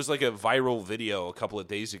 This was like a viral video a couple of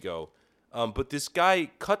days ago. But this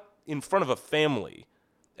guy cut in front of a family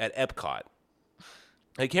at Epcot.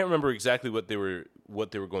 I can't remember exactly what they were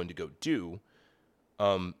going to go do,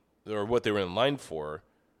 or what they were in line for.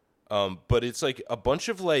 But it's like a bunch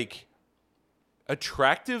of like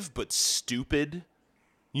attractive but stupid.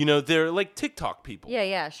 They're like TikTok people.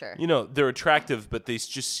 Yeah, sure. They're attractive, but they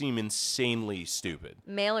just seem insanely stupid.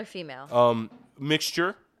 Male or female?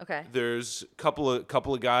 Mixture. Okay. There's a couple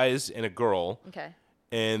of guys and a girl. Okay.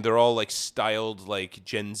 And they're all like styled like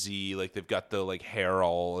Gen Z, like they've got the like hair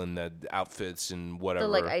all and the outfits and whatever.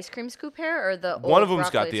 The like ice cream scoop hair or the old one of them's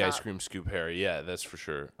got the top? ice cream scoop hair, yeah, that's for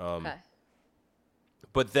sure. Okay.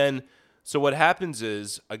 But then, so what happens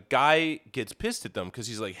is a guy gets pissed at them because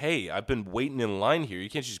he's like, "Hey, I've been waiting in line here. You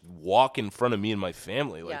can't just walk in front of me and my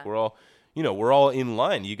family. Like we're all in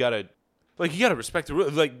line. You gotta respect the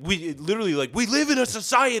rule. Like we live in a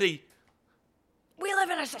society." We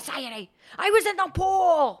live in a society. I was in the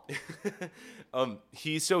pool.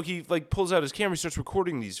 He like pulls out his camera, starts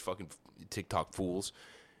recording these fucking TikTok fools,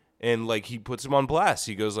 and like he puts them on blast.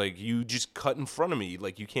 He goes like, "You just cut in front of me,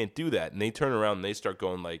 like you can't do that." And they turn around and they start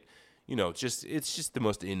going like, it's just the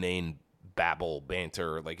most inane babble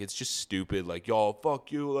banter. Like it's just stupid. Like y'all,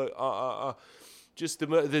 fuck you. Like just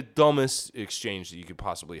the dumbest exchange that you could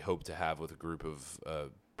possibly hope to have with a group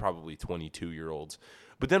of probably 22-year-olds.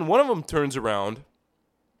 But then one of them turns around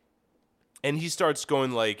and he starts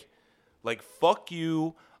going like fuck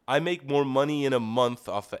you. I make more money in a month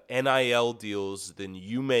off of NIL deals than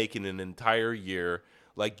you make in an entire year.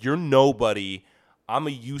 Like you're nobody. I'm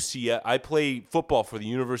a UCF. I play football for the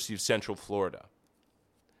University of Central Florida.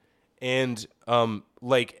 And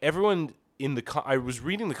like everyone I was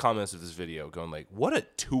reading the comments of this video going like, what a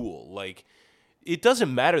tool. Like it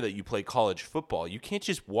doesn't matter that you play college football. You can't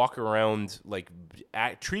just walk around like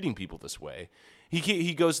treating people this way.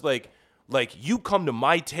 He goes like you come to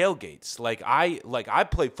my tailgates. Like I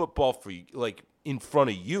play football for you, like in front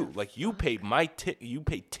of you. Like you pay you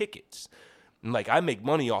pay tickets. And like I make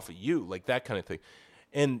money off of you, like that kind of thing.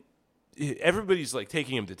 And everybody's like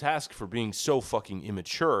taking him to task for being so fucking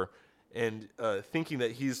immature and thinking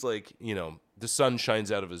that he's like, the sun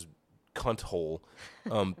shines out of his cunt hole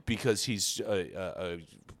because he's a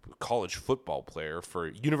college football player for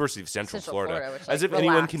University of Central Florida. which, As like, if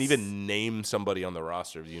anyone relax. can even name somebody on the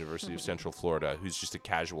roster of the University of Central Florida who's just a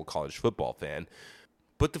casual college football fan.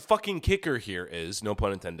 But the fucking kicker here is, no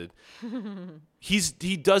pun intended,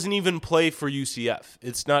 he doesn't even play for UCF.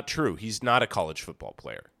 It's not true. He's not a college football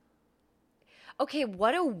player. Okay,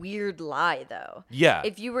 what a weird lie, though. Yeah.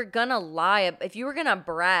 If you were gonna lie, if you were gonna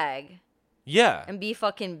brag Yeah. and be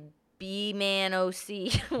fucking B-man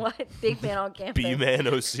OC, what? Big man on campus. B-man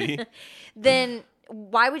OC. Then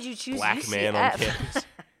why would you choose Black UCF? man on campus.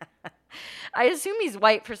 I assume he's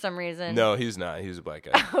white for some reason. No, he's not. He's a black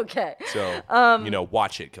guy. Okay. So,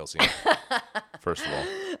 watch it, Kelsey. First of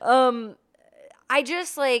all. I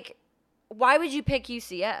just, like, why would you pick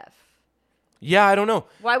UCF? Yeah, I don't know.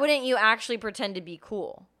 Why wouldn't you actually pretend to be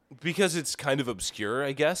cool? Because it's kind of obscure,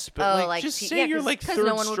 I guess. But, just say you're, 'cause third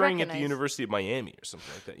no one would string at the recognize. University of Miami or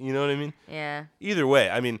something like that. You know what I mean? Yeah. Either way,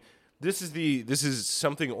 I mean, this is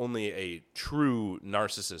something only a true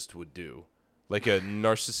narcissist would do. Like a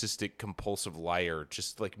narcissistic compulsive liar,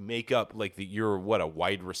 just like make up like that you're a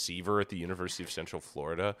wide receiver at the University of Central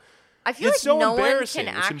Florida. I feel It's like so no one embarrassing.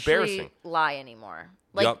 can It's actually embarrassing. lie anymore.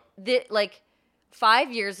 Like, Yup.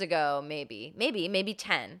 5 years ago, maybe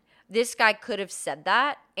 10, this guy could have said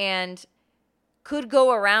that and could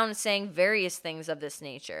go around saying various things of this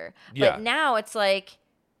nature. Yeah. But now it's like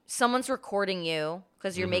someone's recording you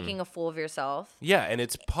because you're making a fool of yourself. Yeah, and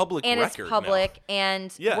it's public And record it's public, now.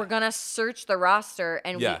 and Yeah. we're going to search the roster,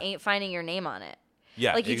 and Yeah. we ain't finding your name on it.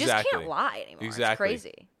 Yeah, Like, you exactly. just can't lie anymore. Exactly. It's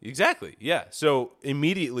crazy. Exactly. Yeah. So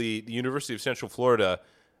immediately, the University of Central Florida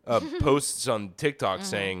posts on TikTok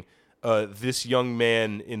saying, "This young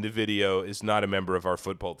man in the video is not a member of our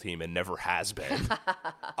football team and never has been."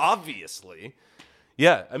 Obviously.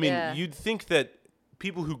 Yeah. I mean, Yeah. you'd think that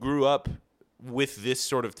people who grew up with this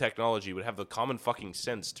sort of technology would have the common fucking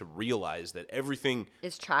sense to realize that everything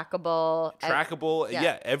It's trackable. trackable.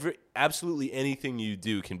 yeah. Absolutely anything you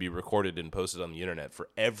do can be recorded and posted on the internet for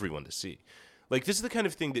everyone to see. Like, this is the kind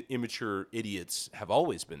of thing that immature idiots have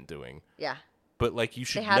always been doing. Yeah. But like, you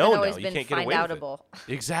should They haven't know always now. You been can't get away with find-outable.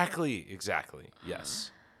 it. Exactly.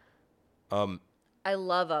 Yes. I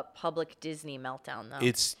love a public Disney meltdown, though.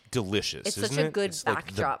 It's delicious. It's isn't such a it? good It's like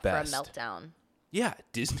the backdrop for a best. meltdown. Yeah,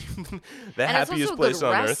 Disney, the And it's happiest also a place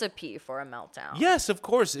good on earth. recipe for a meltdown. Yes, of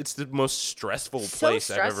course. It's the most stressful So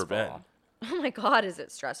place I've ever stressful. been. Oh my God, is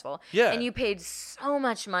it stressful? Yeah. And you paid so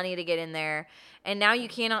much money to get in there, and now you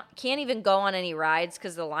can't even go on any rides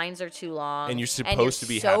because the lines are too long. And you're supposed to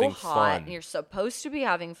be so having hot, fun. And you're supposed to be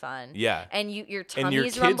having fun. Yeah. And your And your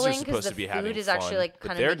tummy's kids are rumbling supposed because to the be having food is fun, actually like but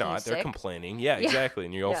kind of they're making you not. They're sick. complaining. Yeah, Yeah. exactly.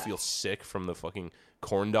 And you all Yeah. feel sick from the fucking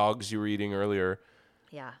corn dogs you were eating earlier.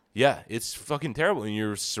 Yeah. Yeah, it's fucking terrible. And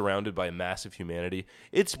you're surrounded by massive humanity.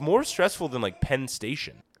 It's more stressful than like Penn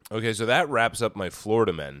Station. Okay, so that wraps up my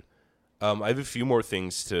Florida men. I have a few more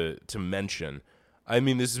things to mention. I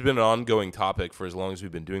mean, this has been an ongoing topic for as long as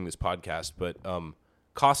we've been doing this podcast, but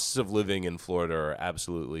costs of living in Florida are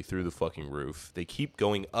absolutely through the fucking roof. They keep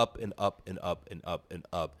going up and up and up and up and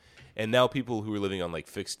up. And now people who are living on like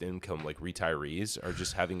fixed income, like retirees, are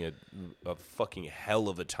just having a fucking hell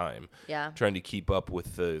of a time. Yeah. Trying to keep up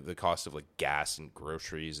with the cost of like gas and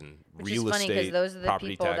groceries and Which real is funny estate, because those are the property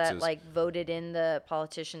people taxes. that like voted in the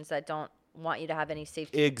politicians that don't want you to have any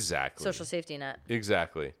safety, Exactly. social safety net.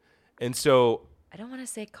 Exactly. And so I don't want to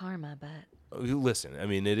say karma, but listen, I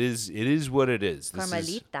mean, it is what it is. This is-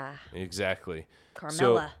 Carmelita. exactly.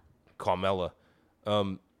 Carmela. Carmela.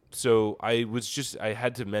 So I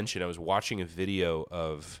had to mention, I was watching a video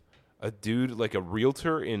of a dude, like a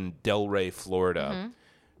realtor in Delray, Florida,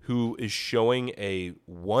 who is showing a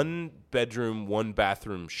 1-bedroom,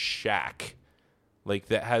 1-bathroom shack, like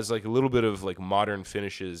that has like a little bit of like modern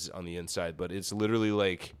finishes on the inside, but it's literally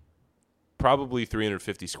like probably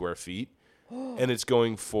 350 square feet. And it's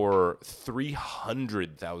going for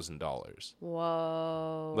 $300,000.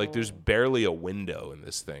 Whoa. Like, there's barely a window in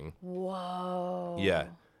this thing. Whoa. Yeah.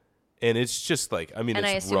 And it's just like, I mean, And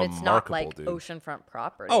I it's assume remarkable, it's not like dude. oceanford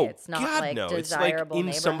property. Oh, it's not God, like no. It's like desirable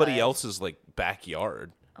in somebody neighborhood. else's, like,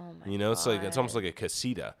 backyard. Oh my You know, God. it's almost like a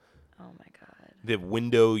casita. Oh my God. They have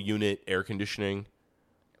window unit air conditioning.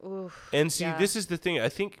 Oof. And see, yeah. this is the thing. I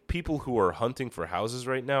think people who are hunting for houses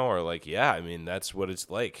right now are like, yeah, I mean, that's what it's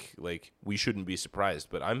like. Like, we shouldn't be surprised.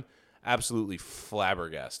 But I'm absolutely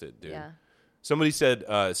flabbergasted, dude. Yeah. Somebody said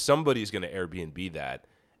somebody's going to Airbnb that.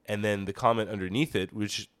 And then the comment underneath it,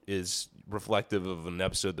 which is reflective of an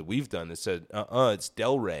episode that we've done, that said, it's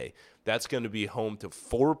Delray. That's going to be home to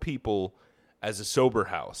 4 people as a sober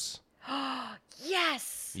house.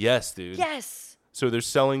 Yes. Yes, dude. Yes. So they're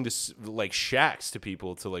selling this like shacks to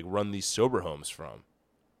people to like run these sober homes from.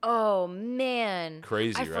 Oh man,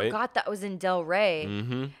 Crazy, I right? forgot that was in Del Rey.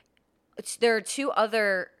 Mm-hmm. There are two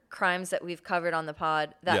other crimes that we've covered on the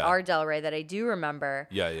pod that Yeah. are Del Rey that I do remember.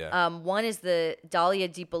 Yeah. One is the Dahlia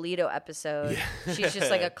DiPolito episode. Yeah. She's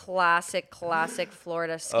just like a classic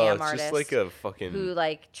Florida Oh, scam it's artist just like a fucking. who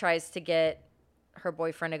like tries to get her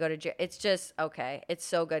boyfriend to go to jail. It's just okay. It's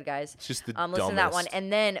so good, guys. It's just the listen to that one, dumbest.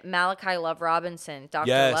 and then Malachi Love Robinson, Dr.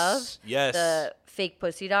 Yes, Love, yes. the fake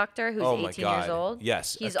pussy doctor who's Oh my 18 God. years old.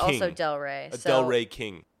 Yes, he's a also king. Del Rey. A so Del Rey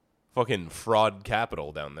king. Fucking fraud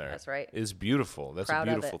capital down there. That's right. Is beautiful. That's Proud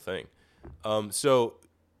a of beautiful it. thing. So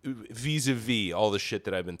vis-a-vis all the shit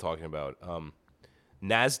that I've been talking about,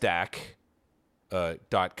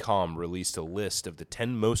 NASDAQ.com released a list of the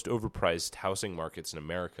 10 most overpriced housing markets in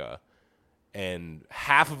America, and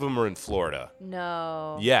half of them are in Florida.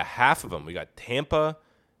 No. Yeah, half of them. We got Tampa,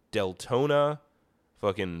 Deltona,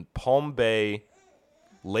 fucking Palm Bay,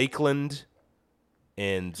 Lakeland,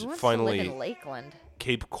 and Who wants finally to live in Lakeland?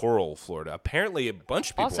 Cape Coral, Florida. Apparently, a bunch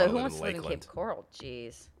of people Also, who want wants to to live live in in Lakeland. Cape Coral?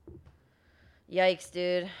 Jeez. Yikes,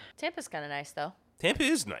 dude. Tampa's kind of nice though. Tampa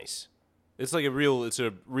is nice. It's like a real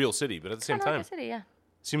city, but at the same Kinda time, like a city, yeah.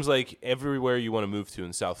 seems like everywhere you want to move to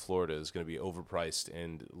in South Florida is going to be overpriced,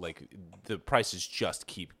 and like the prices just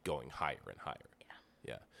keep going higher and higher.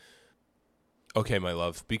 Yeah. Okay, my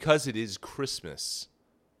love, because it is Christmas.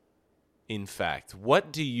 In fact,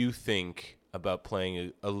 what do you think about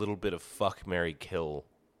playing a little bit of Fuck, Marry, Kill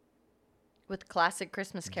With classic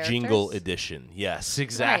Christmas characters. Jingle Edition? Yes,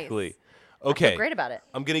 exactly. Nice. Okay, I feel great about it.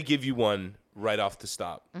 I'm gonna give you one right off the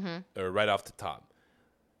top, or right off the top.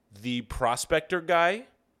 The prospector guy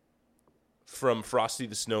from Frosty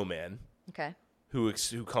the Snowman, Okay. who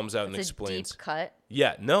comes out and It's a explains. deep cut.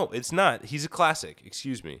 Yeah, no, it's not. He's a classic.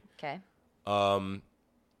 Excuse me. Okay.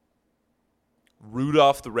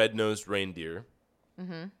 Rudolph the Red-Nosed Reindeer,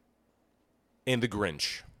 and the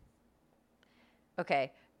Grinch.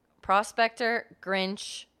 Okay. Prospector,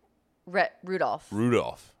 Grinch, Rudolph.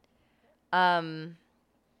 Rudolph.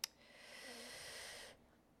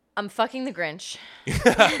 I'm fucking the Grinch.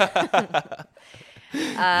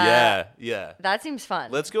 Yeah. That seems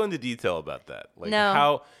fun. Let's go into detail about that. Like No.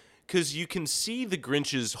 how, because you can see the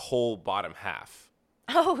Grinch's whole bottom half.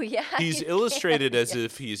 Oh yeah. He's you illustrated can. as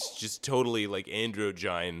if he's just totally like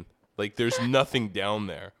androgyne. Like there's nothing down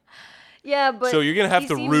there. Yeah, but So you're gonna have he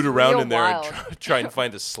to seems root around real in there wild. and try and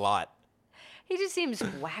find a slot. He just seems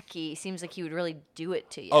wacky. Seems like he would really do it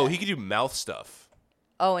to you. Oh, he could do mouth stuff.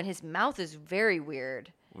 Oh, and his mouth is very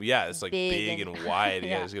weird. Well, yeah, it's like Big big and- and wide. Yeah,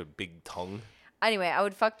 Yeah. he's got a big tongue. Anyway, I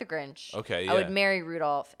would fuck the Grinch. Okay, I would yeah. marry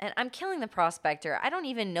Rudolph, and I'm killing the prospector. I don't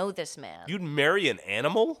even know this man. You'd marry an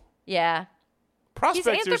animal? Yeah. He's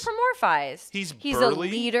Prospectors. anthropomorphized. He's a burly?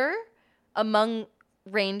 leader among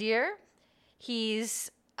reindeer.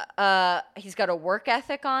 He's got a work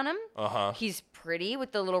ethic on him. Uh-huh. He's pretty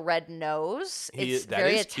with the little red nose. It's That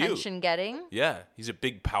very is cute. attention getting. Yeah, he's a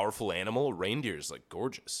big, powerful animal. Reindeer's like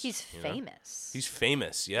gorgeous. He's you know? famous. He's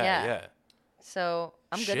famous. Yeah, Yeah. yeah. So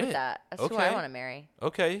I'm good Shit. with that. That's who I Okay. want to marry.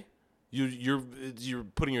 Okay. You're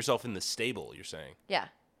putting yourself in the stable, you're saying. Yeah.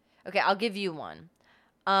 Okay, I'll give you one.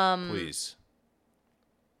 Please.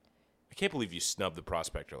 I can't believe you snubbed the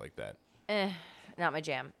prospector like that. Not my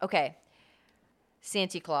jam. Okay.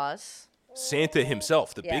 Santa Claus. Santa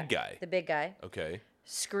himself, the Yeah, big guy. The big guy. Okay.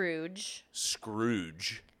 Scrooge.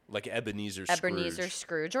 Scrooge. Like Ebenezer Ebenezer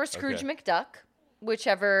Scrooge. Scrooge. Or Scrooge Okay. McDuck.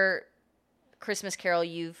 Whichever Christmas Carol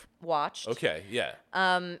you've watched. Okay, yeah.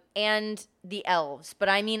 And the elves. But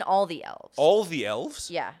I mean all the elves. All the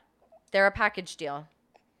elves? Yeah. They're a package deal.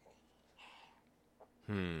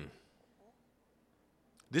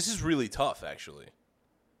 This is really tough, actually.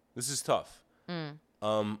 This is tough.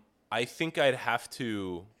 I think I'd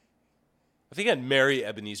marry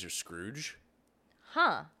Ebenezer Scrooge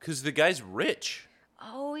Huh. because the guy's rich.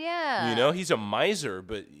 Oh, yeah. You know, he's a miser,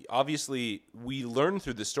 but obviously we learn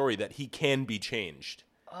through the story that he can be changed.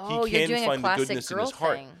 Oh, he you're can doing a find the classic goodness in girl his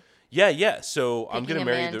heart. thing. Yeah. So I'm Picking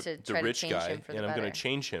gonna a marry man to the try to rich change guy, him for the and I'm gonna better.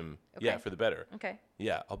 change him. Okay. Yeah, for the better. Okay.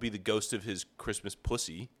 Yeah, I'll be the ghost of his Christmas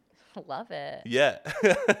pussy. Love it. Yeah.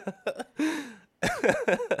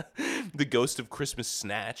 The ghost of Christmas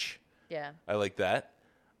snatch. Yeah. I like that.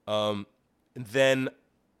 Then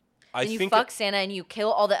I And you think. fuck Santa and you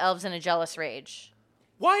kill all the elves in a jealous rage.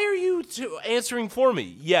 Why are you answering for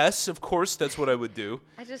me? Yes, of course, that's what I would do.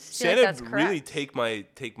 I just feel Santa like that's would correct. really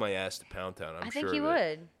take my ass to Pound Town. I'm I sure think he of it.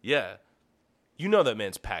 would. Yeah. You know that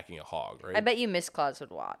man's packing a hog, right? I bet you Miss Claus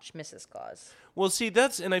would watch. Mrs. Claus. Well, see,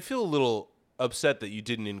 and I feel a little upset that you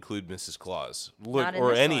didn't include Mrs. Claus. Not in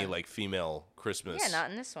or this any one. like female Christmas Yeah, not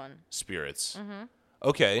in this one. spirits.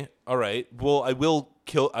 Okay, all right. Well, I would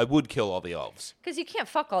kill all the elves. Because you can't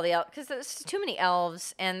fuck all the elves. Because there's too many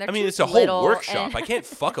elves, and they're I mean, too it's a little, whole workshop. and- I can't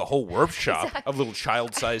fuck a whole workshop of little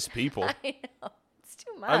child-sized people. I know. It's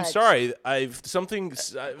too much. I'm sorry.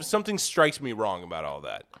 Something strikes me wrong about all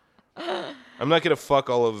that. I'm not gonna fuck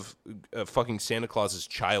all of fucking Santa Claus's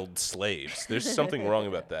child slaves. There's something wrong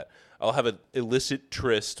about that. I'll have an illicit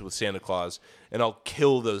tryst with Santa Claus, and I'll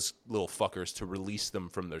kill those little fuckers to release them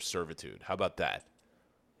from their servitude. How about that?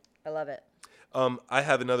 I love it. I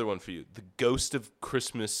have another one for you. The Ghost of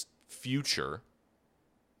Christmas Future.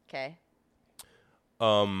 Okay.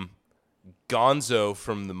 Gonzo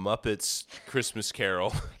from the Muppets Christmas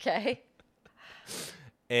Carol. Okay.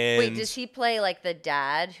 And Wait, does he play like the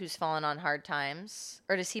dad who's fallen on hard times,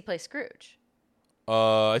 or does he play Scrooge?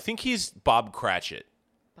 I think he's Bob Cratchit.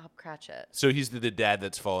 Bob Cratchit. So he's the dad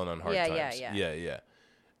that's fallen on hard Yeah, times. yeah. Yeah.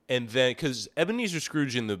 And then, because Ebenezer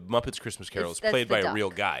Scrooge in the Muppets Christmas Carol is That's played the by a duck. real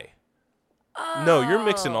guy. No, you're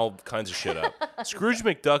mixing all kinds of shit up. Scrooge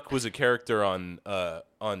McDuck was a character on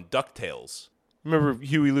DuckTales. Remember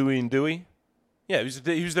Huey, Louie, and Dewey? Yeah,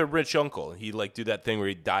 he was their rich uncle. He'd like do that thing where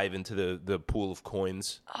he'd dive into the pool of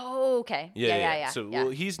coins. Oh, okay. Yeah. So yeah.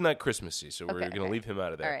 well, he's not Christmassy, so we're Okay, gonna okay. leave him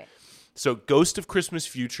out of there. All right. So Ghost of Christmas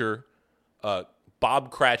Future,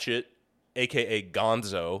 Bob Cratchit, a.k.a.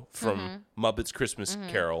 Gonzo from Muppets Christmas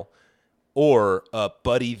Carol, or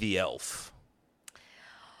Buddy the Elf.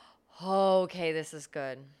 Okay, this is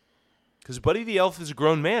good. Because Buddy the Elf is a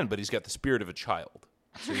grown man, but he's got the spirit of a child.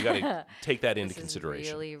 So you got to take that into This consideration.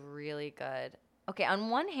 is really, really good. Okay, on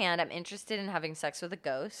one hand, I'm interested in having sex with a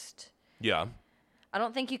ghost. Yeah. I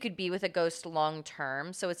don't think you could be with a ghost long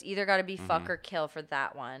term, so it's either got to be Mm-hmm. fuck or kill for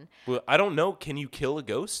that one. Well, I don't know. Can you kill a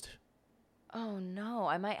ghost? Oh no,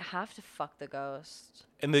 I might have to fuck the ghost.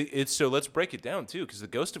 And so let's break it down too, because the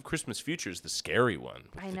Ghost of Christmas Future is the scary one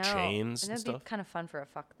with I the know. chains and That'd be stuff. kind of fun for a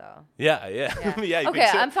fuck though. Yeah. Yeah. Yeah. you Okay,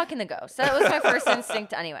 think so? I'm fucking the ghost. That was my first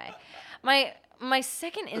instinct anyway. My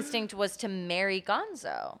second instinct was to marry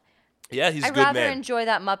Gonzo. Yeah, he's a I'd good rather man. enjoy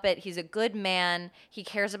that Muppet. He's a good man. He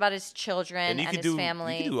cares about his children and his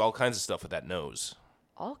family. You can do all kinds of stuff with that nose.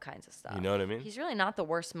 All kinds of stuff. You know what I mean? He's really not the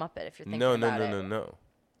worst Muppet if you're thinking No. about it. No.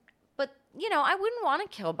 But, I wouldn't want to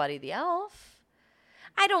kill Buddy the Elf.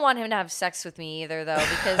 I don't want him to have sex with me either, though,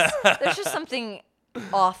 because there's just something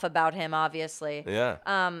off about him, obviously. Yeah.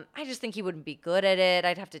 I just think he wouldn't be good at it.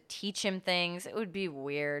 I'd have to teach him things. It would be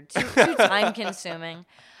weird. Too time-consuming.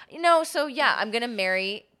 So, yeah, I'm going to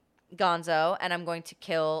marry Gonzo, and I'm going to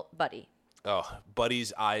kill Buddy. Oh,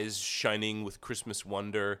 Buddy's eyes shining with Christmas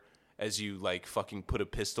wonder as you like fucking put a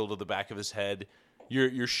pistol to the back of his head.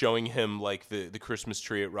 You're showing him like the Christmas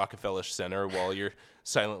tree at Rockefeller Center while you're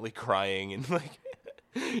silently crying and like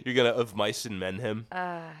you're gonna of mice and men him.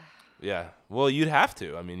 Yeah. Well, you'd have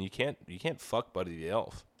to. I mean, you can't fuck Buddy the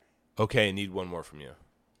Elf. Okay, I need one more from you.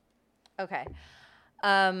 Okay.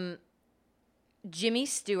 Jimmy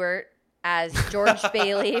Stewart as George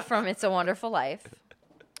Bailey from It's a Wonderful Life.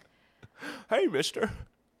 Hey, mister.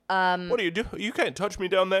 What do you do? You can't touch me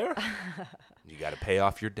down there. You got to pay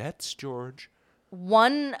off your debts, George.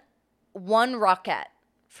 One Rockette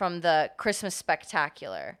from the Christmas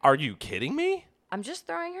Spectacular. Are you kidding me? I'm just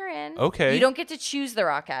throwing her in. Okay. You don't get to choose the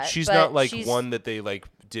Rockette. She's but not like she's- one that they like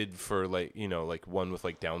did for like, like one with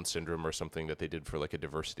like Down syndrome or something that they did for like a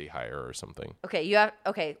diversity hire or something.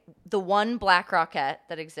 Okay, the one black Rockette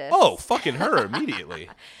that exists. Oh, fucking her immediately.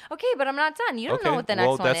 Okay, but I'm not done. You don't Okay. know what the next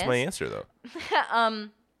well, one is. that's my answer though.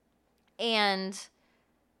 And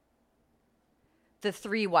the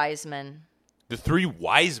three wise men. The three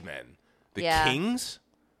wise men. The Yeah. kings?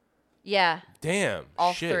 Yeah. Damn.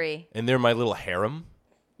 All shit. three. And they're my little harem?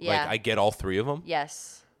 Yeah. Like I get all three of them?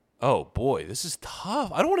 Yes. Oh boy, this is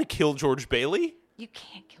tough. I don't want to kill George Bailey. You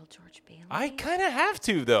can't kill George Bailey. I kind of have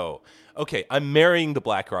to though. Okay, I'm marrying the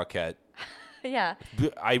Black Rockette. Yeah.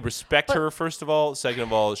 I respect her, first of all. Second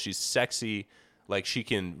of all, she's sexy. Like, she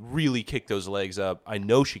can really kick those legs up. I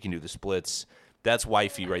know she can do the splits. That's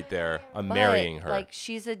wifey right there. I'm marrying her. Like,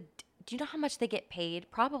 do you know how much they get paid?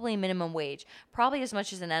 Probably minimum wage. Probably as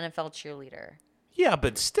much as an NFL cheerleader. Yeah,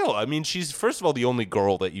 but still, I mean, she's, first of all, the only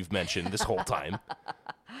girl that you've mentioned this whole time.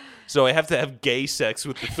 So I have to have gay sex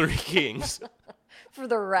with the three kings. For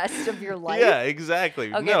the rest of your life? Yeah,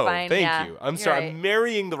 exactly. Okay, no, fine, thank yeah, you. I'm you're sorry. right. I'm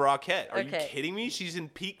marrying the Rockette. Are you Okay. kidding me? She's in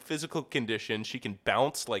peak physical condition. She can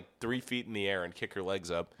bounce like 3 feet in the air and kick her legs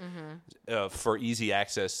up for easy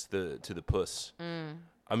access to the puss.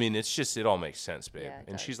 I mean, it all makes sense, babe. Yeah, it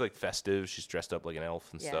and does. she's like festive. She's dressed up like an elf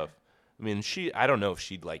and Yeah. stuff. I mean, I don't know if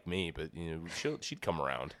she'd like me, but she'd come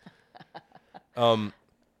around.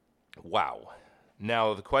 Wow.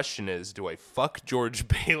 Now the question is, do I fuck George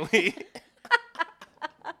Bailey?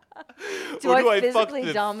 Do or do I I fuck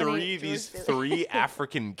physically dominate these George three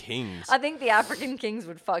African kings? I think the African kings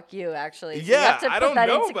would fuck you, actually. So you Yeah, have to put I don't that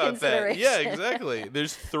know into about that. Yeah, consideration. exactly.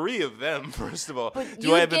 There's 3 of them, first of all. But Do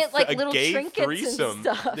you I have get, like, a little gay trinkets and threesome?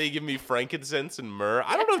 stuff. They give me frankincense and myrrh.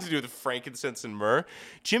 I don't know what to do with frankincense and myrrh.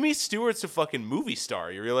 Jimmy Stewart's a fucking movie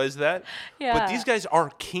star. You realize that? Yeah. But these guys are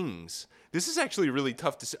kings. This is actually really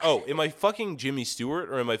tough to say. Oh, am I fucking Jimmy Stewart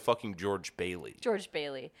or am I fucking George Bailey? George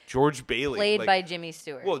Bailey. George Bailey. Played by Jimmy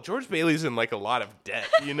Stewart. Well, George Bailey's in like a lot of debt.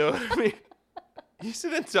 You know what I mean? He's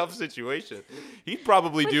in a tough situation. He'd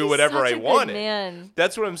probably But do he's whatever such I a good wanted. man.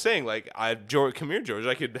 That's what I'm saying. Like, George, come here, George.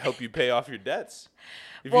 I could help you pay off your debts.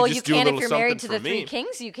 If Well, you, you just do a can if little you're married to something the for 3 me.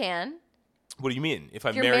 kings, you can. What do you mean? If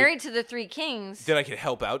I'm If you're married to the 3 kings. then I could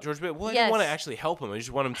help out George Bailey. Well, I don't Yes. want to actually help him. I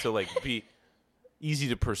just want him to like be easy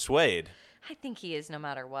to persuade. I think he is no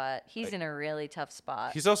matter what. He's in a really tough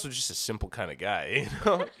spot. He's also just a simple kind of guy. You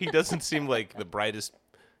know, he doesn't seem like the brightest.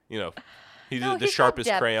 You know, he's No, the he's got sharpest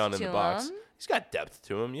depth crayon in to the box. him. He's got depth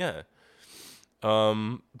to him. Yeah.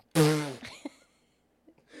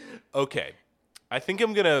 Okay. I think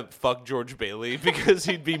I'm gonna fuck George Bailey because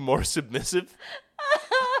he'd be more submissive.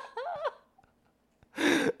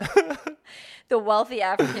 The wealthy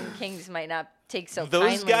African kings might not take so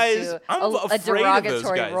Those kindly guys, to I'm a afraid of those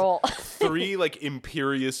derogatory guys. role. 3 like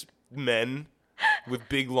imperious men with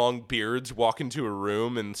big long beards walk into a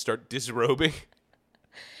room and start disrobing.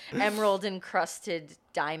 Emerald encrusted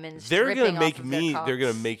diamonds. They're dripping gonna make off of their me. They're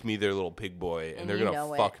gonna cocks. make me their little pig boy, and And they're you gonna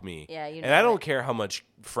know fuck it. me. Yeah, you And know I don't it. care how much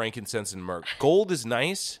frankincense and myrrh. Gold is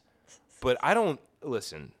nice, but I don't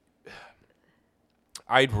listen.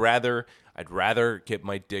 I'd rather get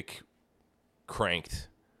my dick cranked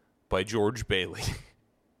by George Bailey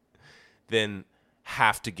than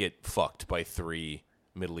have to get fucked by 3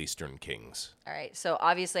 Middle Eastern kings. All right, so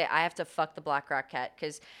obviously I have to fuck the Black Rock Cat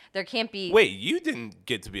because there can't be. Wait, you didn't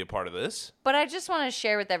get to be a part of this? But I just want to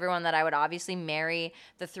share with everyone that I would obviously marry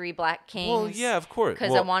the 3 black kings. Well, yeah, of course.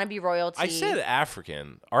 Because I Well, want to be royalty. I said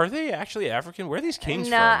African. Are they actually African? Where are these kings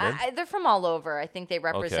Nah, from? Man? they're from all over. I think they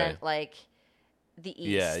represent Okay. like the east.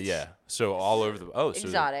 Yeah, yeah. So all over the so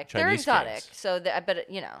Exotic. They're Chinese exotic. kings. So,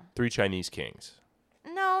 but you know, 3 Chinese kings.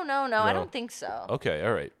 no, I No. don't think so. Okay,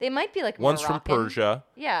 all right. They might be like One's Moroccan. from Persia.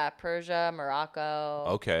 Yeah, Persia, Morocco.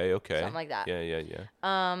 Okay. Something like that. Yeah.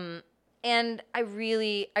 And I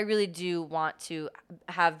really do want to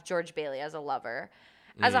have George Bailey as a lover.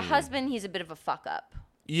 As a husband, he's a bit of a fuck up.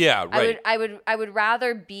 Yeah, right. I would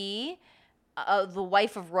rather be the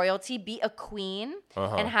wife of royalty, be a queen,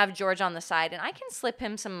 and have George on the side, and I can slip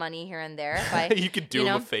him some money here and there if I. you could do him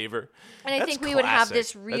know, a favor. And I That's think we would have classic.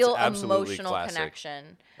 this That's real absolutely emotional classic.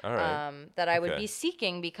 connection All right. that I would Okay. be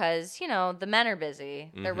seeking because the men are busy.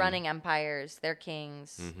 Mm-hmm. They're running empires. They're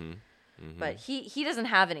kings. But he doesn't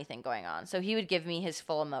have anything going on, so he would give me his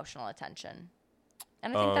full emotional attention,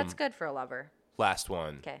 and I think that's good for a lover. Last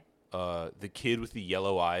one. Okay. The kid with the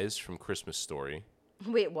yellow eyes from Christmas Story.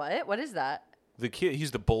 Wait, what? What is that? The kid, he's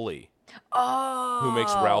the bully Oh. who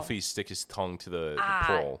makes Ralphie stick his tongue to the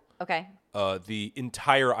pole. Okay. The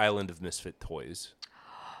entire island of misfit toys.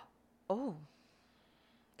 Oh.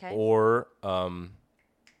 Okay. Or,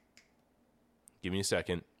 give me a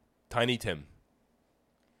second. Tiny Tim.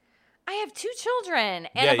 I have 2 children and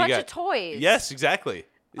Yeah, a you bunch got- of toys. Yes, exactly.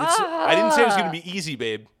 I didn't say it was going to be easy,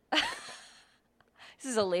 babe. This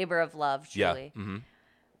is a labor of love, Yeah. truly. Mm-hmm.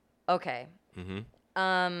 Okay.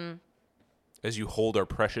 As you hold our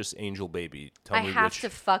precious angel baby, tell I me have which. to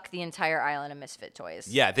fuck the entire island of misfit toys.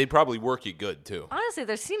 Yeah, they'd probably work you good too. Honestly,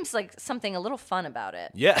 there seems like something a little fun about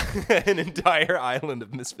it. Yeah, an entire island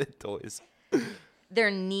of misfit toys.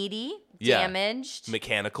 They're needy, Yeah. damaged,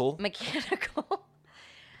 Mechanical. mechanical,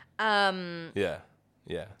 Yeah.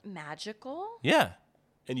 Yeah. magical. Yeah.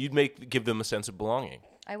 And you'd give them a sense of belonging.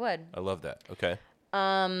 I would. I love that. Okay.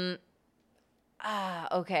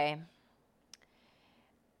 Okay.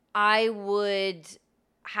 I would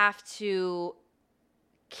have to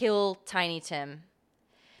kill Tiny Tim.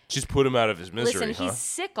 Just put him out of his misery, Listen, huh? he's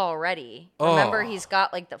sick already. Remember, Oh. he's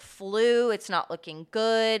got like the flu. It's not looking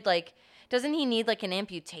good. Like, doesn't he need like an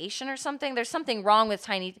amputation or something? There's something wrong with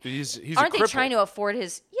Tiny. He's Aren't a they cripple. trying to afford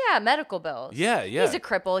his medical bills? Yeah, yeah. He's a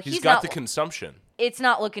cripple. He's He's got not- the consumption. It's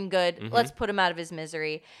not looking good. Mm-hmm. Let's put him out of his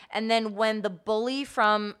misery. And then when the bully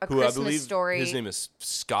from A Who I Christmas believe Story, his name is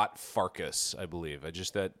Scott Farkas, I believe.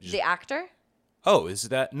 the actor, Oh, is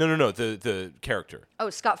that no the character? Oh,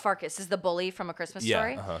 Scott Farkus is the bully from A Christmas Yeah,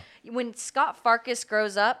 Story. uh-huh. When Scott Farkus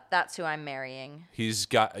grows up, that's who I'm marrying. He's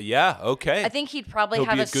got okay. I think he'd probably He'll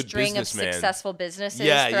have be a a good string of businessman. successful businesses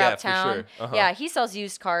Yeah, throughout for town. sure. Uh-huh. Yeah, he sells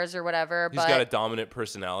used cars or whatever. He's but got a dominant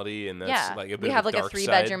personality, and that's yeah, like a bit we of have a like a dark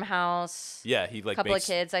 3-bedroom side. house. Yeah, he like couple of makes,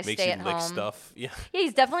 kids. I makes stay you at lick home. stuff. Yeah, Yeah,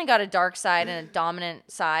 he's definitely got a dark side and a dominant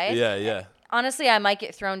side. yeah. Honestly, I might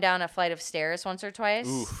get thrown down a flight of stairs once or twice.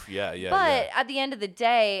 Oof, yeah. But at the end of the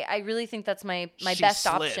day, I really think that's my She best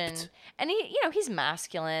slipped. option. And he's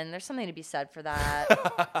masculine. There's something to be said for that.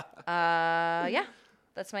 Yeah,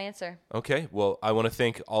 that's my answer. Okay, well, I want to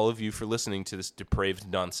thank all of you for listening to this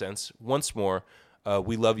depraved nonsense. Once more,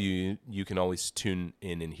 we love you. You can always tune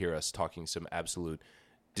in and hear us talking some absolute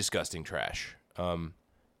disgusting trash.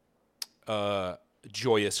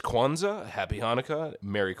 Joyous Kwanzaa, Happy Hanukkah,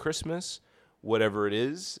 Merry Christmas, whatever it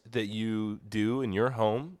is that you do in your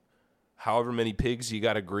home, however many pigs you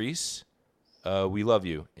got to grease, we love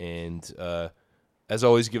you. And as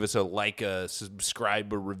always, give us a like, a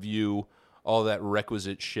subscribe, a review, all that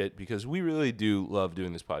requisite shit, because we really do love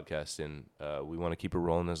doing this podcast, and we want to keep it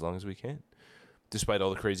rolling as long as we can, despite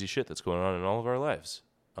all the crazy shit that's going on in all of our lives.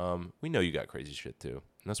 We know you got crazy shit too,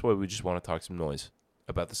 and that's why we just want to talk some noise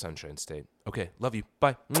about the Sunshine State. Okay, love you.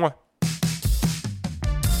 Bye. Mwah.